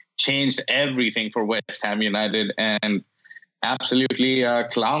on, changed everything for West Ham United, and absolutely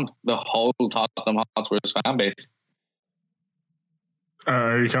clowned the whole Tottenham Hotspur's fan base.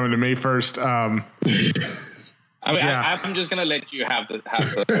 Are you coming to me first? I'm just gonna let you have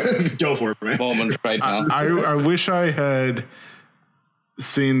the go for it, man. Moment right now. I wish I had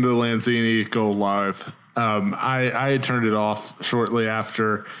seen the Lanzini go live. I had turned it off shortly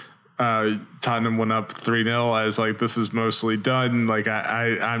after Tottenham went up 3-0. I was like, this is mostly done. Like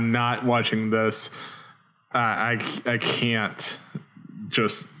I'm not watching this. I can't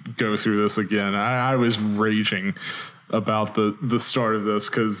just go through this again. I was raging about the start of this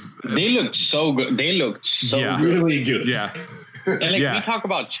because they looked so good. They looked so good. Really good. Yeah. And we talk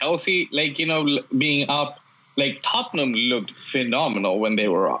about Chelsea, being up. Like Tottenham looked phenomenal when they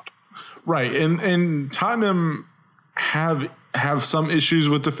were up. Right, and Tottenham have some issues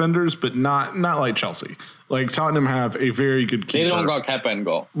with defenders, but not like Chelsea. Like Tottenham have a very good keeper. They don't got Kepa and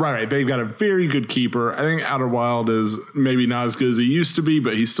goal. Right. They've got a very good keeper. I think Outerwild is maybe not as good as he used to be,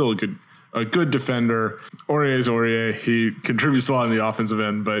 but he's still a good defender. Aurier. He contributes a lot in the offensive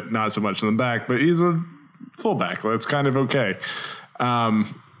end, but not so much in the back. But he's a fullback. That's kind of okay.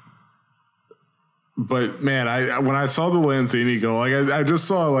 But man, when I saw the Lanzini goal, I just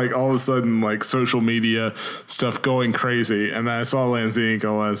saw all of a sudden social media stuff going crazy, and then I saw Lanzini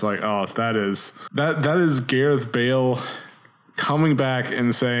go, and I was like, oh, that is Gareth Bale coming back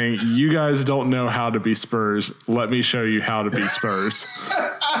and saying, you guys don't know how to be Spurs. Let me show you how to be Spurs.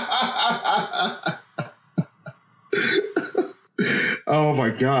 Oh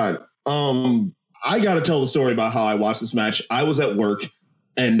my God. I got to tell the story about how I watched this match. I was at work.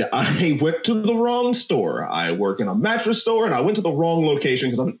 And I went to the wrong store. I work in a mattress store, and I went to the wrong location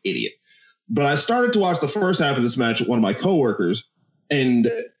because I'm an idiot. But I started to watch the first half of this match with one of my coworkers,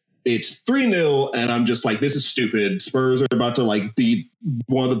 and it's 3-0, and I'm just like, this is stupid. Spurs are about to be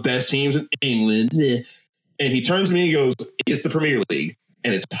one of the best teams in England. And he turns to me and goes, it's the Premier League,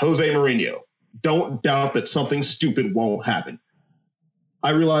 and it's Jose Mourinho. Don't doubt that something stupid won't happen.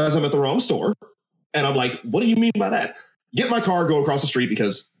 I realize I'm at the wrong store, and I'm like, what do you mean by that? Get my car, go across the street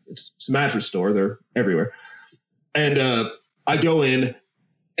because it's a mattress store. They're everywhere. And I go in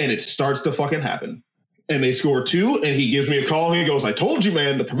and it starts to fucking happen. And they score 2 and he gives me a call. And he goes, I told you,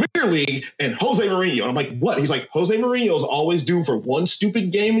 man, the Premier League and Jose Mourinho. And I'm like, what? He's like, Jose Mourinho's always due for one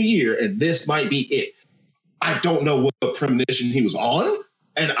stupid game a year. And this might be it. I don't know what premonition he was on,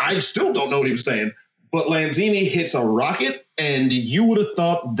 and I still don't know what he was saying. But Lanzini hits a rocket, and you would have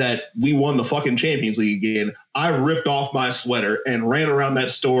thought that we won the fucking Champions League again. I ripped off my sweater and ran around that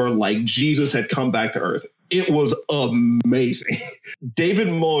store like Jesus had come back to Earth. It was amazing. David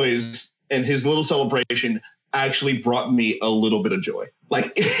Moyes and his little celebration actually brought me a little bit of joy.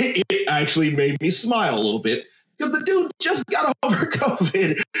 Like, it actually made me smile a little bit because the dude just got over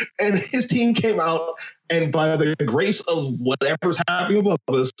COVID and his team came out and by the grace of whatever's happening above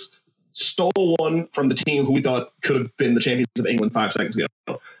us, stole one from the team who we thought could have been the champions of England 5 seconds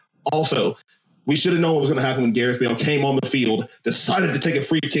ago. Also, we should have known what was going to happen when Gareth Bale came on the field, decided to take a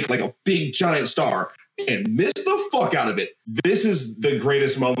free kick like a big giant star, and missed the fuck out of it. This is the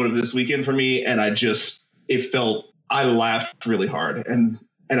greatest moment of this weekend for me, and I laughed really hard, and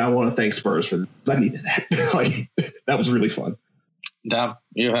I want to thank Spurs for that. I needed that. Like, that was really fun. Damn,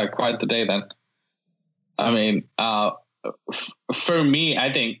 you had quite the day then. I mean, for me,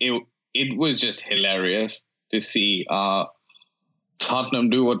 I think it was just hilarious to see Tottenham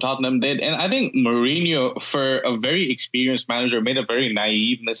do what Tottenham did. And I think Mourinho, for a very experienced manager, made a very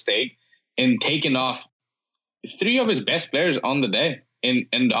naive mistake in taking off 3 of his best players on the day in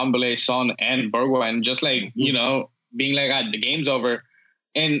Ndombele, Son, and Bergwijn, just like, being like, the game's over.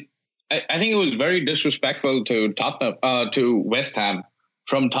 And I think it was very disrespectful to Tottenham, to West Ham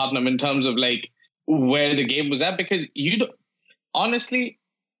from Tottenham in terms of like where the game was at, because honestly,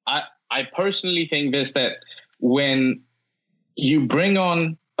 I personally think that when you bring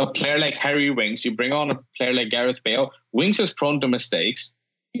on a player like Harry Winks, you bring on a player like Gareth Bale, Winks is prone to mistakes.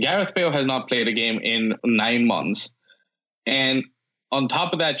 Gareth Bale has not played a game in 9 months. And on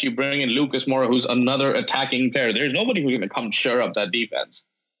top of that, you bring in Lucas Moura, who's another attacking player. There's nobody who's going to come shore up that defense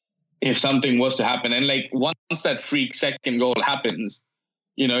if something was to happen. And like once that freak second goal happens,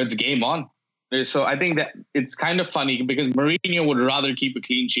 it's game on. So I think that it's kind of funny because Mourinho would rather keep a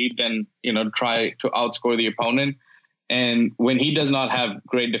clean sheet than, try to outscore the opponent. And when he does not have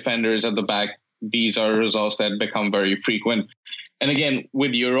great defenders at the back, these are results that become very frequent. And again,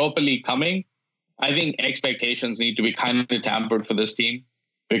 with Europa League coming, I think expectations need to be kind of tempered for this team,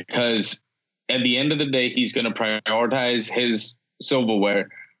 because at the end of the day, he's going to prioritize his silverware.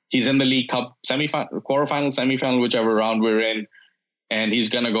 He's in the League Cup quarterfinal, semifinal, whichever round we're in. And he's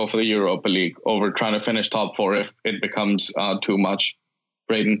going to go for the Europa League over trying to finish top 4 if it becomes too much.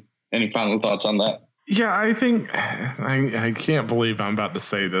 Braden, any final thoughts on that? Yeah, I think I can't believe I'm about to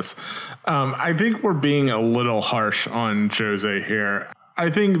say this. I think we're being a little harsh on Jose here. I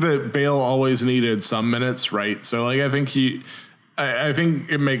think that Bale always needed some minutes, right? So like, I think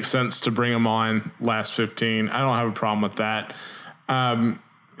it makes sense to bring him on last 15. I don't have a problem with that.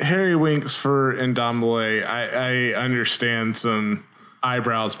 Harry Winks for Ndombele, I understand some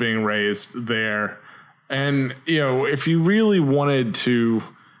eyebrows being raised there. And, if you really wanted to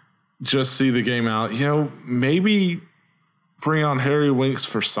just see the game out, maybe bring on Harry Winks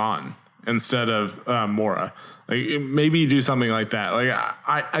for Son instead of Moura. Like, maybe do something like that. Like,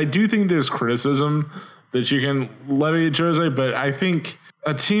 I do think there's criticism that you can levy at Jose, but I think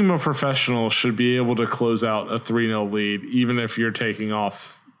a team of professionals should be able to close out a 3-0 lead, even if you're taking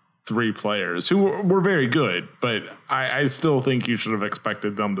off 3 players who were very good, but I still think you should have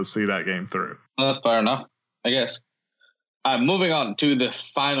expected them to see that game through. Well, that's fair enough, I guess. Moving on to the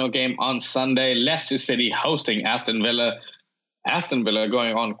final game on Sunday, Leicester City hosting Aston Villa. Aston Villa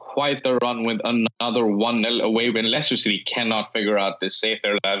going on quite the run with another 1-0 away win. Leicester City cannot figure out to save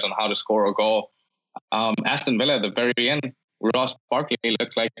their lives on how to score a goal. Aston Villa at the very end, Ross Barkley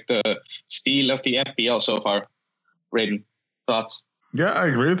looks like the steal of the FPL so far. Braden, thoughts? Yeah, I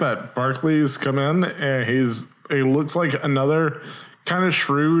agree with that. Barkley's come in and he looks like another kind of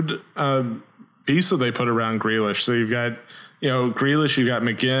shrewd piece that they put around Grealish. So you've got, Grealish, you've got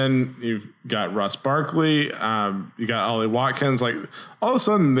McGinn, you've got Ross Barkley, you got Ollie Watkins. Like, all of a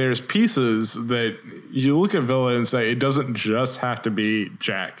sudden there's pieces that you look at Villa and say it doesn't just have to be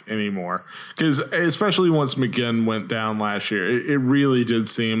Jack anymore. Because especially once McGinn went down last year, it really did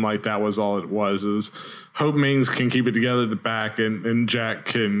seem like that was all it was. It was Hope Mings can keep it together at the back and Jack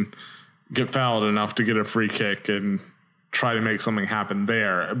can get fouled enough to get a free kick and try to make something happen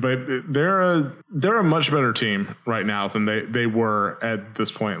there. But they're a much better team right now than they were at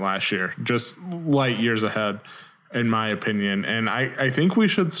this point last year. Just light years ahead, in my opinion. And I think we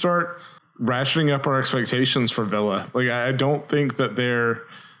should start ratcheting up our expectations for Villa. Like, I don't think that they're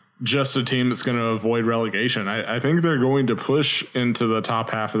just a team that's going to avoid relegation. I think they're going to push into the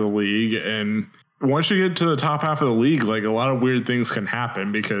top half of the league. And once you get to the top half of the league, like, a lot of weird things can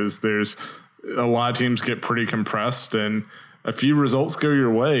happen because there's a lot of teams get pretty compressed and a few results go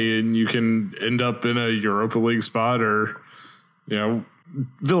your way and you can end up in a Europa League spot or,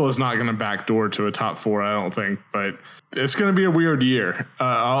 Villa's not going to backdoor to a top 4, I don't think, but it's going to be a weird year.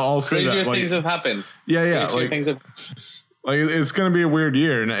 I'll say Crazier that. Like, things have happened. Yeah. Like it's going to be a weird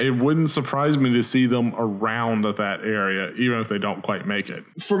year, and it wouldn't surprise me to see them around that area, even if they don't quite make it.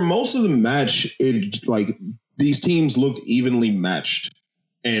 For most of the match, these teams looked evenly matched.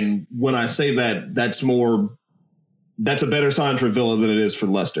 And when I say that, that's a better sign for Villa than it is for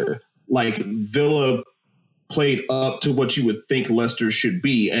Leicester. Like, Villa played up to what you would think Leicester should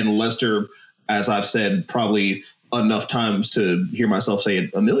be, and Leicester, as I've said probably enough times to hear myself say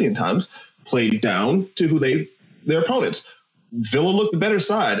it a million times, played down to their opponents. Villa looked the better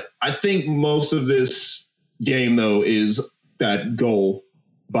side. I think most of this game, though, is that goal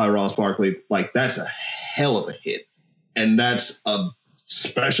by Ross Barkley. Like, that's a hell of a hit, and that's a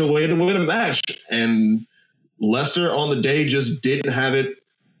special way to win a match. And Leicester on the day just didn't have it.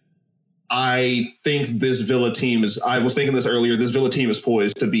 I think this Villa team I was thinking this earlier, this Villa team is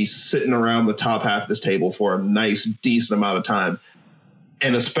poised to be sitting around the top half of this table for a nice, decent amount of time.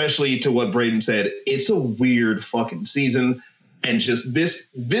 And especially to what Braden said, it's a weird fucking season. And just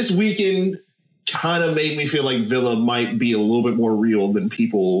this weekend kind of made me feel like Villa might be a little bit more real than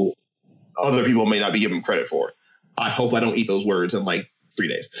other people may not be giving credit for. I hope I don't eat those words in like 3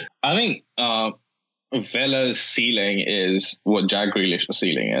 days. I think Villa's ceiling is what Jack Grealish's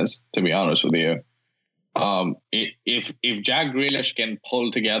ceiling is, to be honest with you. If Jack Grealish can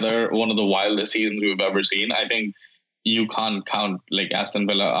pull together one of the wildest seasons we've ever seen, I think you can't count like Aston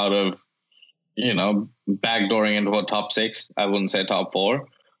Villa out of, backdooring into a top 6. I wouldn't say top 4.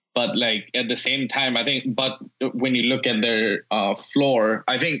 But like at the same time, I think, but when you look at their floor,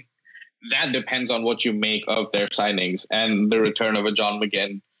 I think that depends on what you make of their signings and the return of a John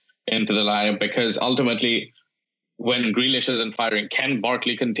McGinn into the lineup, because ultimately when Grealish isn't firing, can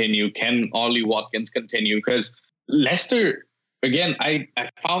Barkley continue? Can Ollie Watkins continue? Because Leicester, again, I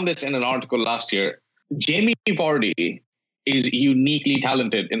found this in an article last year. Jamie Vardy is uniquely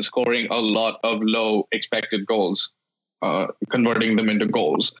talented in scoring a lot of low expected goals, converting them into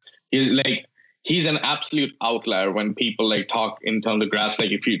goals. He's an absolute outlier when people like talk in terms of graphs.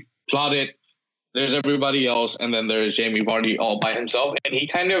 Like if you plot it, there's everybody else, and then there's Jamie Vardy all by himself, and he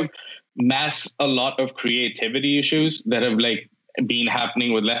kind of masks a lot of creativity issues that have like been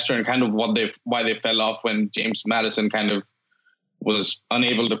happening with Leicester, and kind of why they fell off when James Maddison kind of was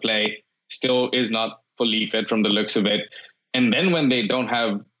unable to play, still is not fully fit from the looks of it. And then when they don't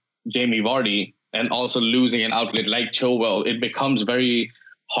have Jamie Vardy and also losing an outlet like Chilwell, it becomes very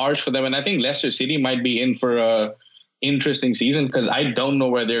harsh for them. And I think Leicester City might be in for a interesting season, because I don't know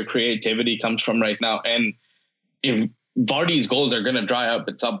where their creativity comes from right now. And if Vardy's goals are going to dry up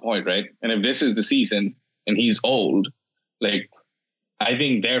at some point, right? And if this is the season and he's old, like I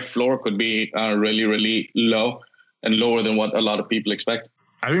think their floor could be really, really low and lower than what a lot of people expect.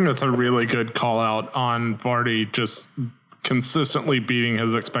 I think that's a really good call out on Vardy just consistently beating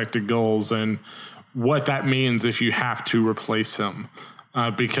his expected goals and what that means if you have to replace him.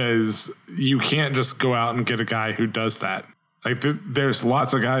 Because you can't just go out and get a guy who does that. Like there's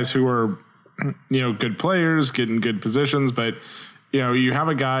lots of guys who are, good players, getting good positions, but you have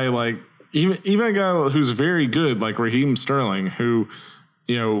a guy like even a guy who's very good, like Raheem Sterling, who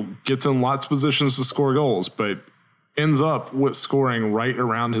gets in lots of positions to score goals, but ends up with scoring right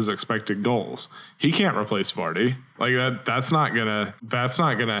around his expected goals. He can't replace Vardy. Like that's not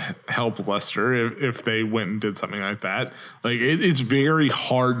gonna help Leicester if they went and did something like that. Like it's very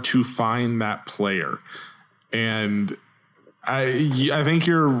hard to find that player, and I think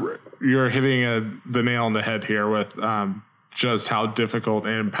you're hitting the nail on the head here with just how difficult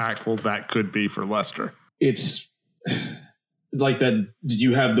and impactful that could be for Leicester. It's like that.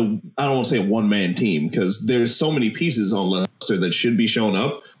 You have I don't want to say a one-man team, because there's so many pieces on Leicester that should be showing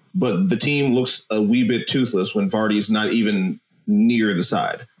up, but the team looks a wee bit toothless when Vardy's not even near the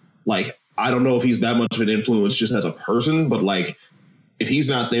side. Like, I don't know if he's that much of an influence just as a person, but like if he's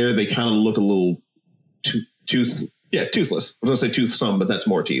not there, they kind of look a little toothless. I was gonna say toothsome, but that's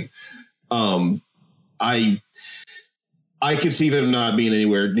more teeth. I could see them not being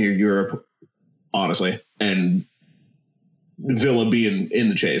anywhere near Europe, honestly, and Villa being in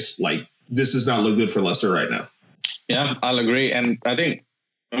the chase. Like, this does not look good for Leicester right now. Yeah, I'll agree. And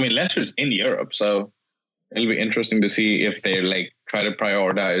Leicester's in Europe, so it'll be interesting to see if they like try to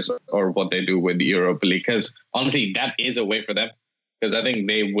prioritize or what they do with the Europa League. Because honestly, that is a way for them. Because I think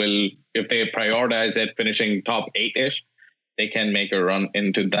they will, if they prioritize it finishing top 8-ish, they can make a run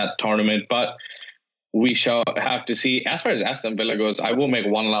into that tournament. But we shall have to see. As far as Aston Villa goes, I will make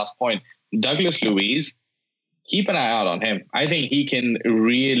one last point. Douglas Luiz, keep an eye out on him. I think he can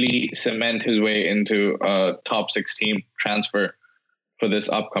really cement his way into a top 6 team transfer for this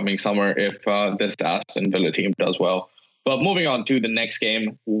upcoming summer if this Aston Villa team does well. But moving on to the next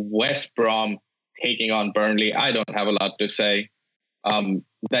game, West Brom taking on Burnley. I don't have a lot to say.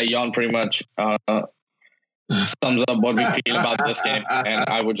 That Jan pretty much sums up what we feel about this game, and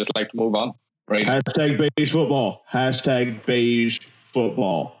I would just like to move on. Right? Hashtag beige football. Hashtag beige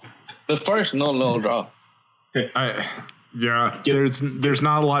football. The first 0-0 draw. There's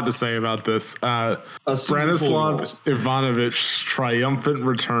not a lot to say about this. Branislav Ivanovich's triumphant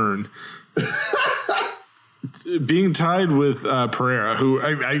return. Being tied with Pereira, who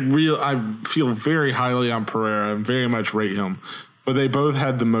I feel very highly on Pereira and very much rate him, but they both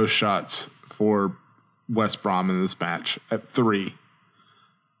had the most shots for West Brom in this match at 3.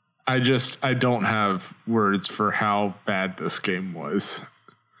 I don't have words for how bad this game was.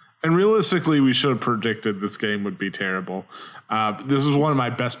 And realistically, we should have predicted this game would be terrible. This is one of my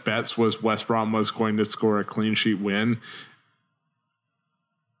best bets was West Brom was going to score a clean sheet win.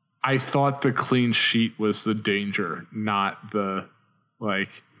 I thought the clean sheet was the danger, not the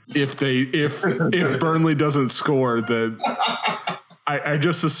if Burnley doesn't score, then I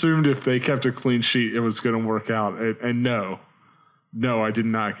just assumed if they kept a clean sheet, it was going to work out. And no, I did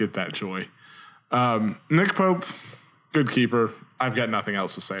not get that joy. Nick Pope, good keeper. I've got nothing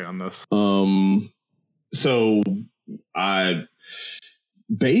else to say on this. So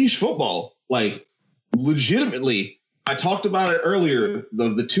beige football, legitimately, I talked about it earlier.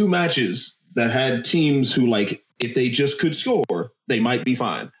 The 2 matches that had teams who, if they just could score, they might be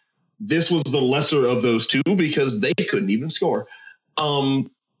fine. This was the lesser of those 2 because they couldn't even score. I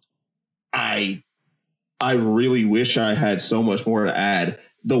really wish I had so much more to add.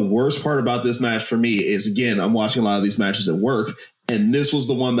 The worst part about this match for me is, again, I'm watching a lot of these matches at work, and this was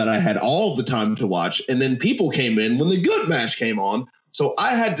the one that I had all the time to watch. And then people came in when the good match came on. So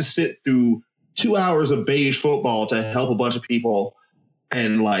I had to sit through 2 hours of beige football to help a bunch of people.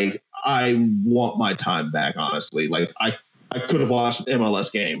 And I want my time back, honestly. I could have watched an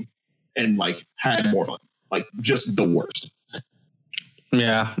MLS game and had more fun. Just the worst.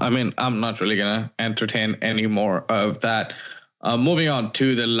 Yeah, I mean, I'm not really going to entertain any more of that. Moving on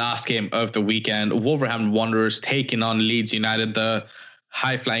to the last game of the weekend, Wolverhampton Wanderers taking on Leeds United, the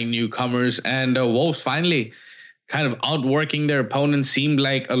high-flying newcomers. And Wolves finally kind of outworking their opponents, seemed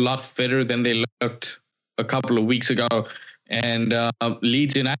like a lot fitter than they looked a couple of weeks ago. And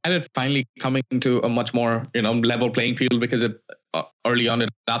Leeds United finally coming to a much more, level playing field, because early on it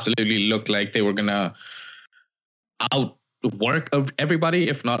absolutely looked like they were going to outwork everybody,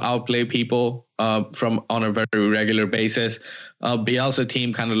 if not outplay people on a very regular basis. Bielsa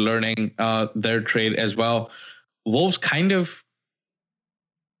team kind of learning their trade as well. Wolves kind of,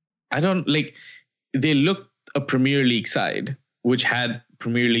 they looked a Premier League side, which had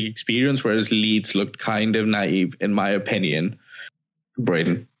Premier League experience, whereas Leeds looked kind of naive, in my opinion.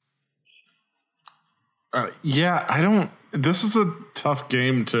 Braden. This is a tough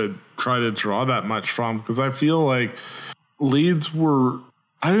game to try to draw that much from, because I feel like Leeds were,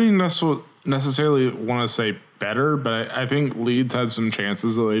 I don't even necessarily want to say better, but I think Leeds had some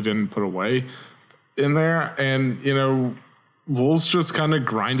chances that they didn't put away in there. And, Wolves just kind of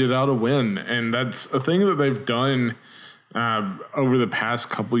grinded out a win. And that's a thing that they've done over the past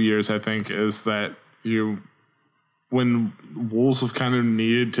couple of years, I think, is that when Wolves have kind of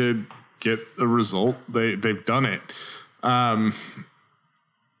needed to get a result, they've done it.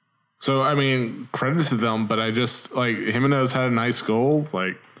 So, I mean, credit to them, but I just, Jimenez had a nice goal,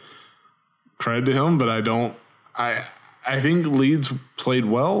 credit to him, but I think Leeds played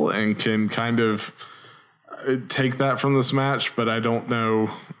well and can kind of take that from this match, but I don't know.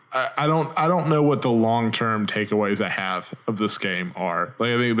 I don't know what the long-term takeaways I have of this game are.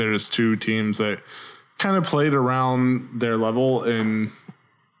 I think there's 2 teams that kind of played around their level, and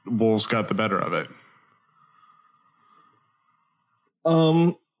Wolves got the better of it.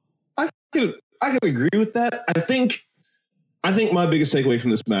 I could agree with that. I think my biggest takeaway from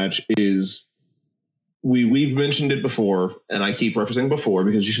this match is we've mentioned it before, and I keep referencing before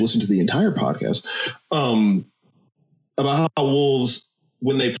because you should listen to the entire podcast, about how Wolves,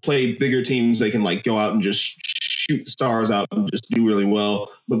 when they play bigger teams, they can go out and just shoot the stars out and just do really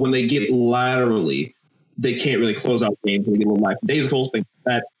well. But when they get laterally, they can't really close out games. They get a little lackadaisical, things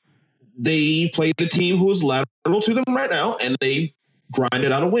like that. They played the team who is lateral to them right now, and they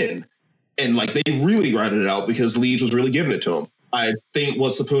grinded out a win. And they really grinded it out because Leeds was really giving it to them. I think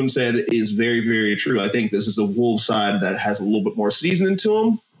what Sapoon said is very, very true. I think this is a Wolves side that has a little bit more seasoning to them,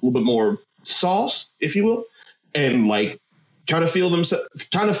 a little bit more sauce, if you will, and kind of feel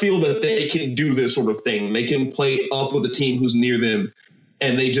that they can do this sort of thing. They can play up with a team who's near them,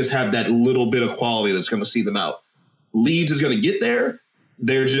 and they just have that little bit of quality that's going to see them out. Leeds is going to get there,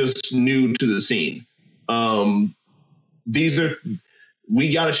 They're just new to the scene.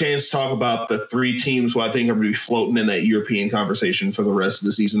 We got a chance to talk about the 3 teams who I think are going to be floating in that European conversation for the rest of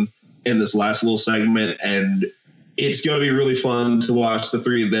the season in this last little segment. And it's going to be really fun to watch the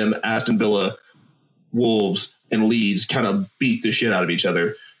 3 of them, Aston Villa, Wolves, and Leeds, kind of beat the shit out of each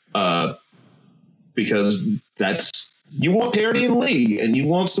other. Because you want parity in the league, and you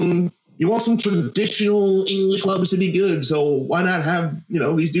want some traditional English clubs to be good. So why not have,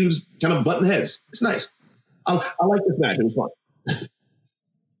 these dudes kind of button heads? It's nice. I like this match. It was fun.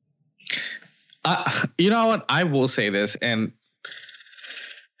 You know what? I will say this, and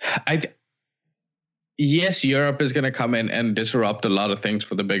yes, Europe is going to come in and disrupt a lot of things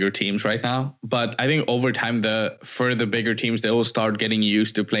for the bigger teams right now. But I think over time, for the bigger teams, they will start getting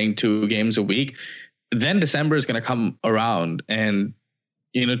used to playing 2 games a week. Then December is going to come around, and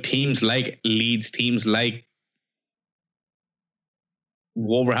teams like Leeds, teams like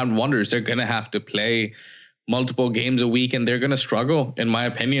Wolverhampton Wanderers, they're going to have to play multiple games a week, and they're going to struggle, in my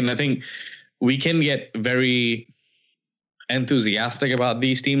opinion. I think we can get very enthusiastic about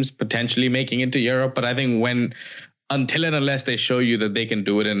these teams potentially making it to Europe, but I think until and unless they show you that they can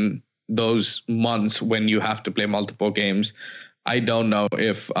do it in those months when you have to play multiple games, I don't know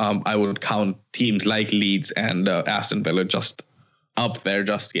if I would count teams like Leeds and Aston Villa just up there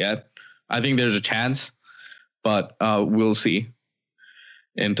just yet. I think there's a chance, but we'll see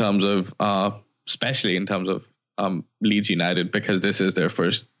in terms of especially in terms of Leeds United, because this is their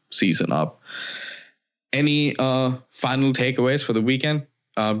first season up. Any final takeaways for the weekend?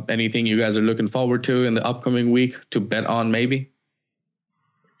 Anything you guys are looking forward to in the upcoming week to bet on maybe?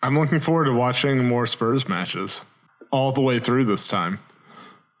 I'm looking forward to watching more Spurs matches all the way through this time.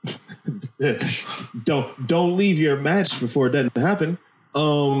 Don't leave your match before it doesn't happen.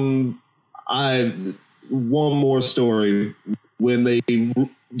 One more story. When they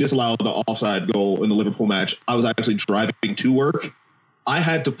disallowed the offside goal in the Liverpool match, I was actually driving to work. I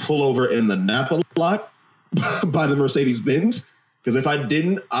had to pull over in the Napa lot by the Mercedes-Benz, because if I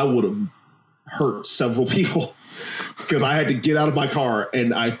didn't, I would have hurt several people, because I had to get out of my car,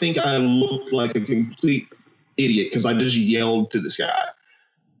 and I think I looked like a complete idiot because I just yelled to this guy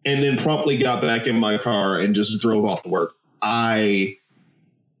and then promptly got back in my car and just drove off to work. I'm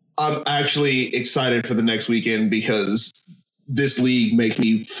actually excited for the next weekend, because this league makes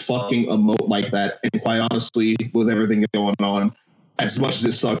me fucking emote like that. And quite honestly, with everything going on, as much as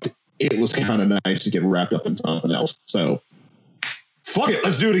it sucked, it was kind of nice to get wrapped up in something else. So fuck it,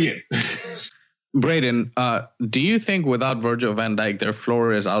 let's do it again. Braden, do you think without Virgil van Dijk, their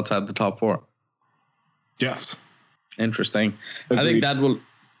floor is outside the top 4? Yes. Interesting. Agreed. I think that will,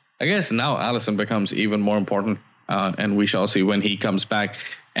 I guess now Alisson becomes even more important, and we shall see when he comes back.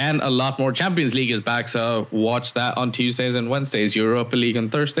 And a lot more. Champions League is back, so watch that on Tuesdays and Wednesdays, Europa League on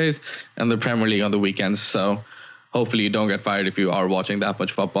Thursdays, and the Premier League on the weekends. So hopefully you don't get fired if you are watching that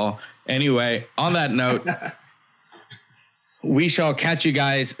much football. Anyway, on that note, we shall catch you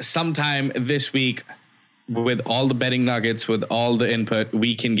guys sometime this week with all the betting nuggets, with all the input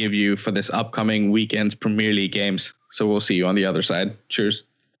we can give you for this upcoming weekend's Premier League games. So we'll see you on the other side. Cheers.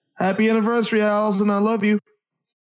 Happy anniversary, Alison. I love you.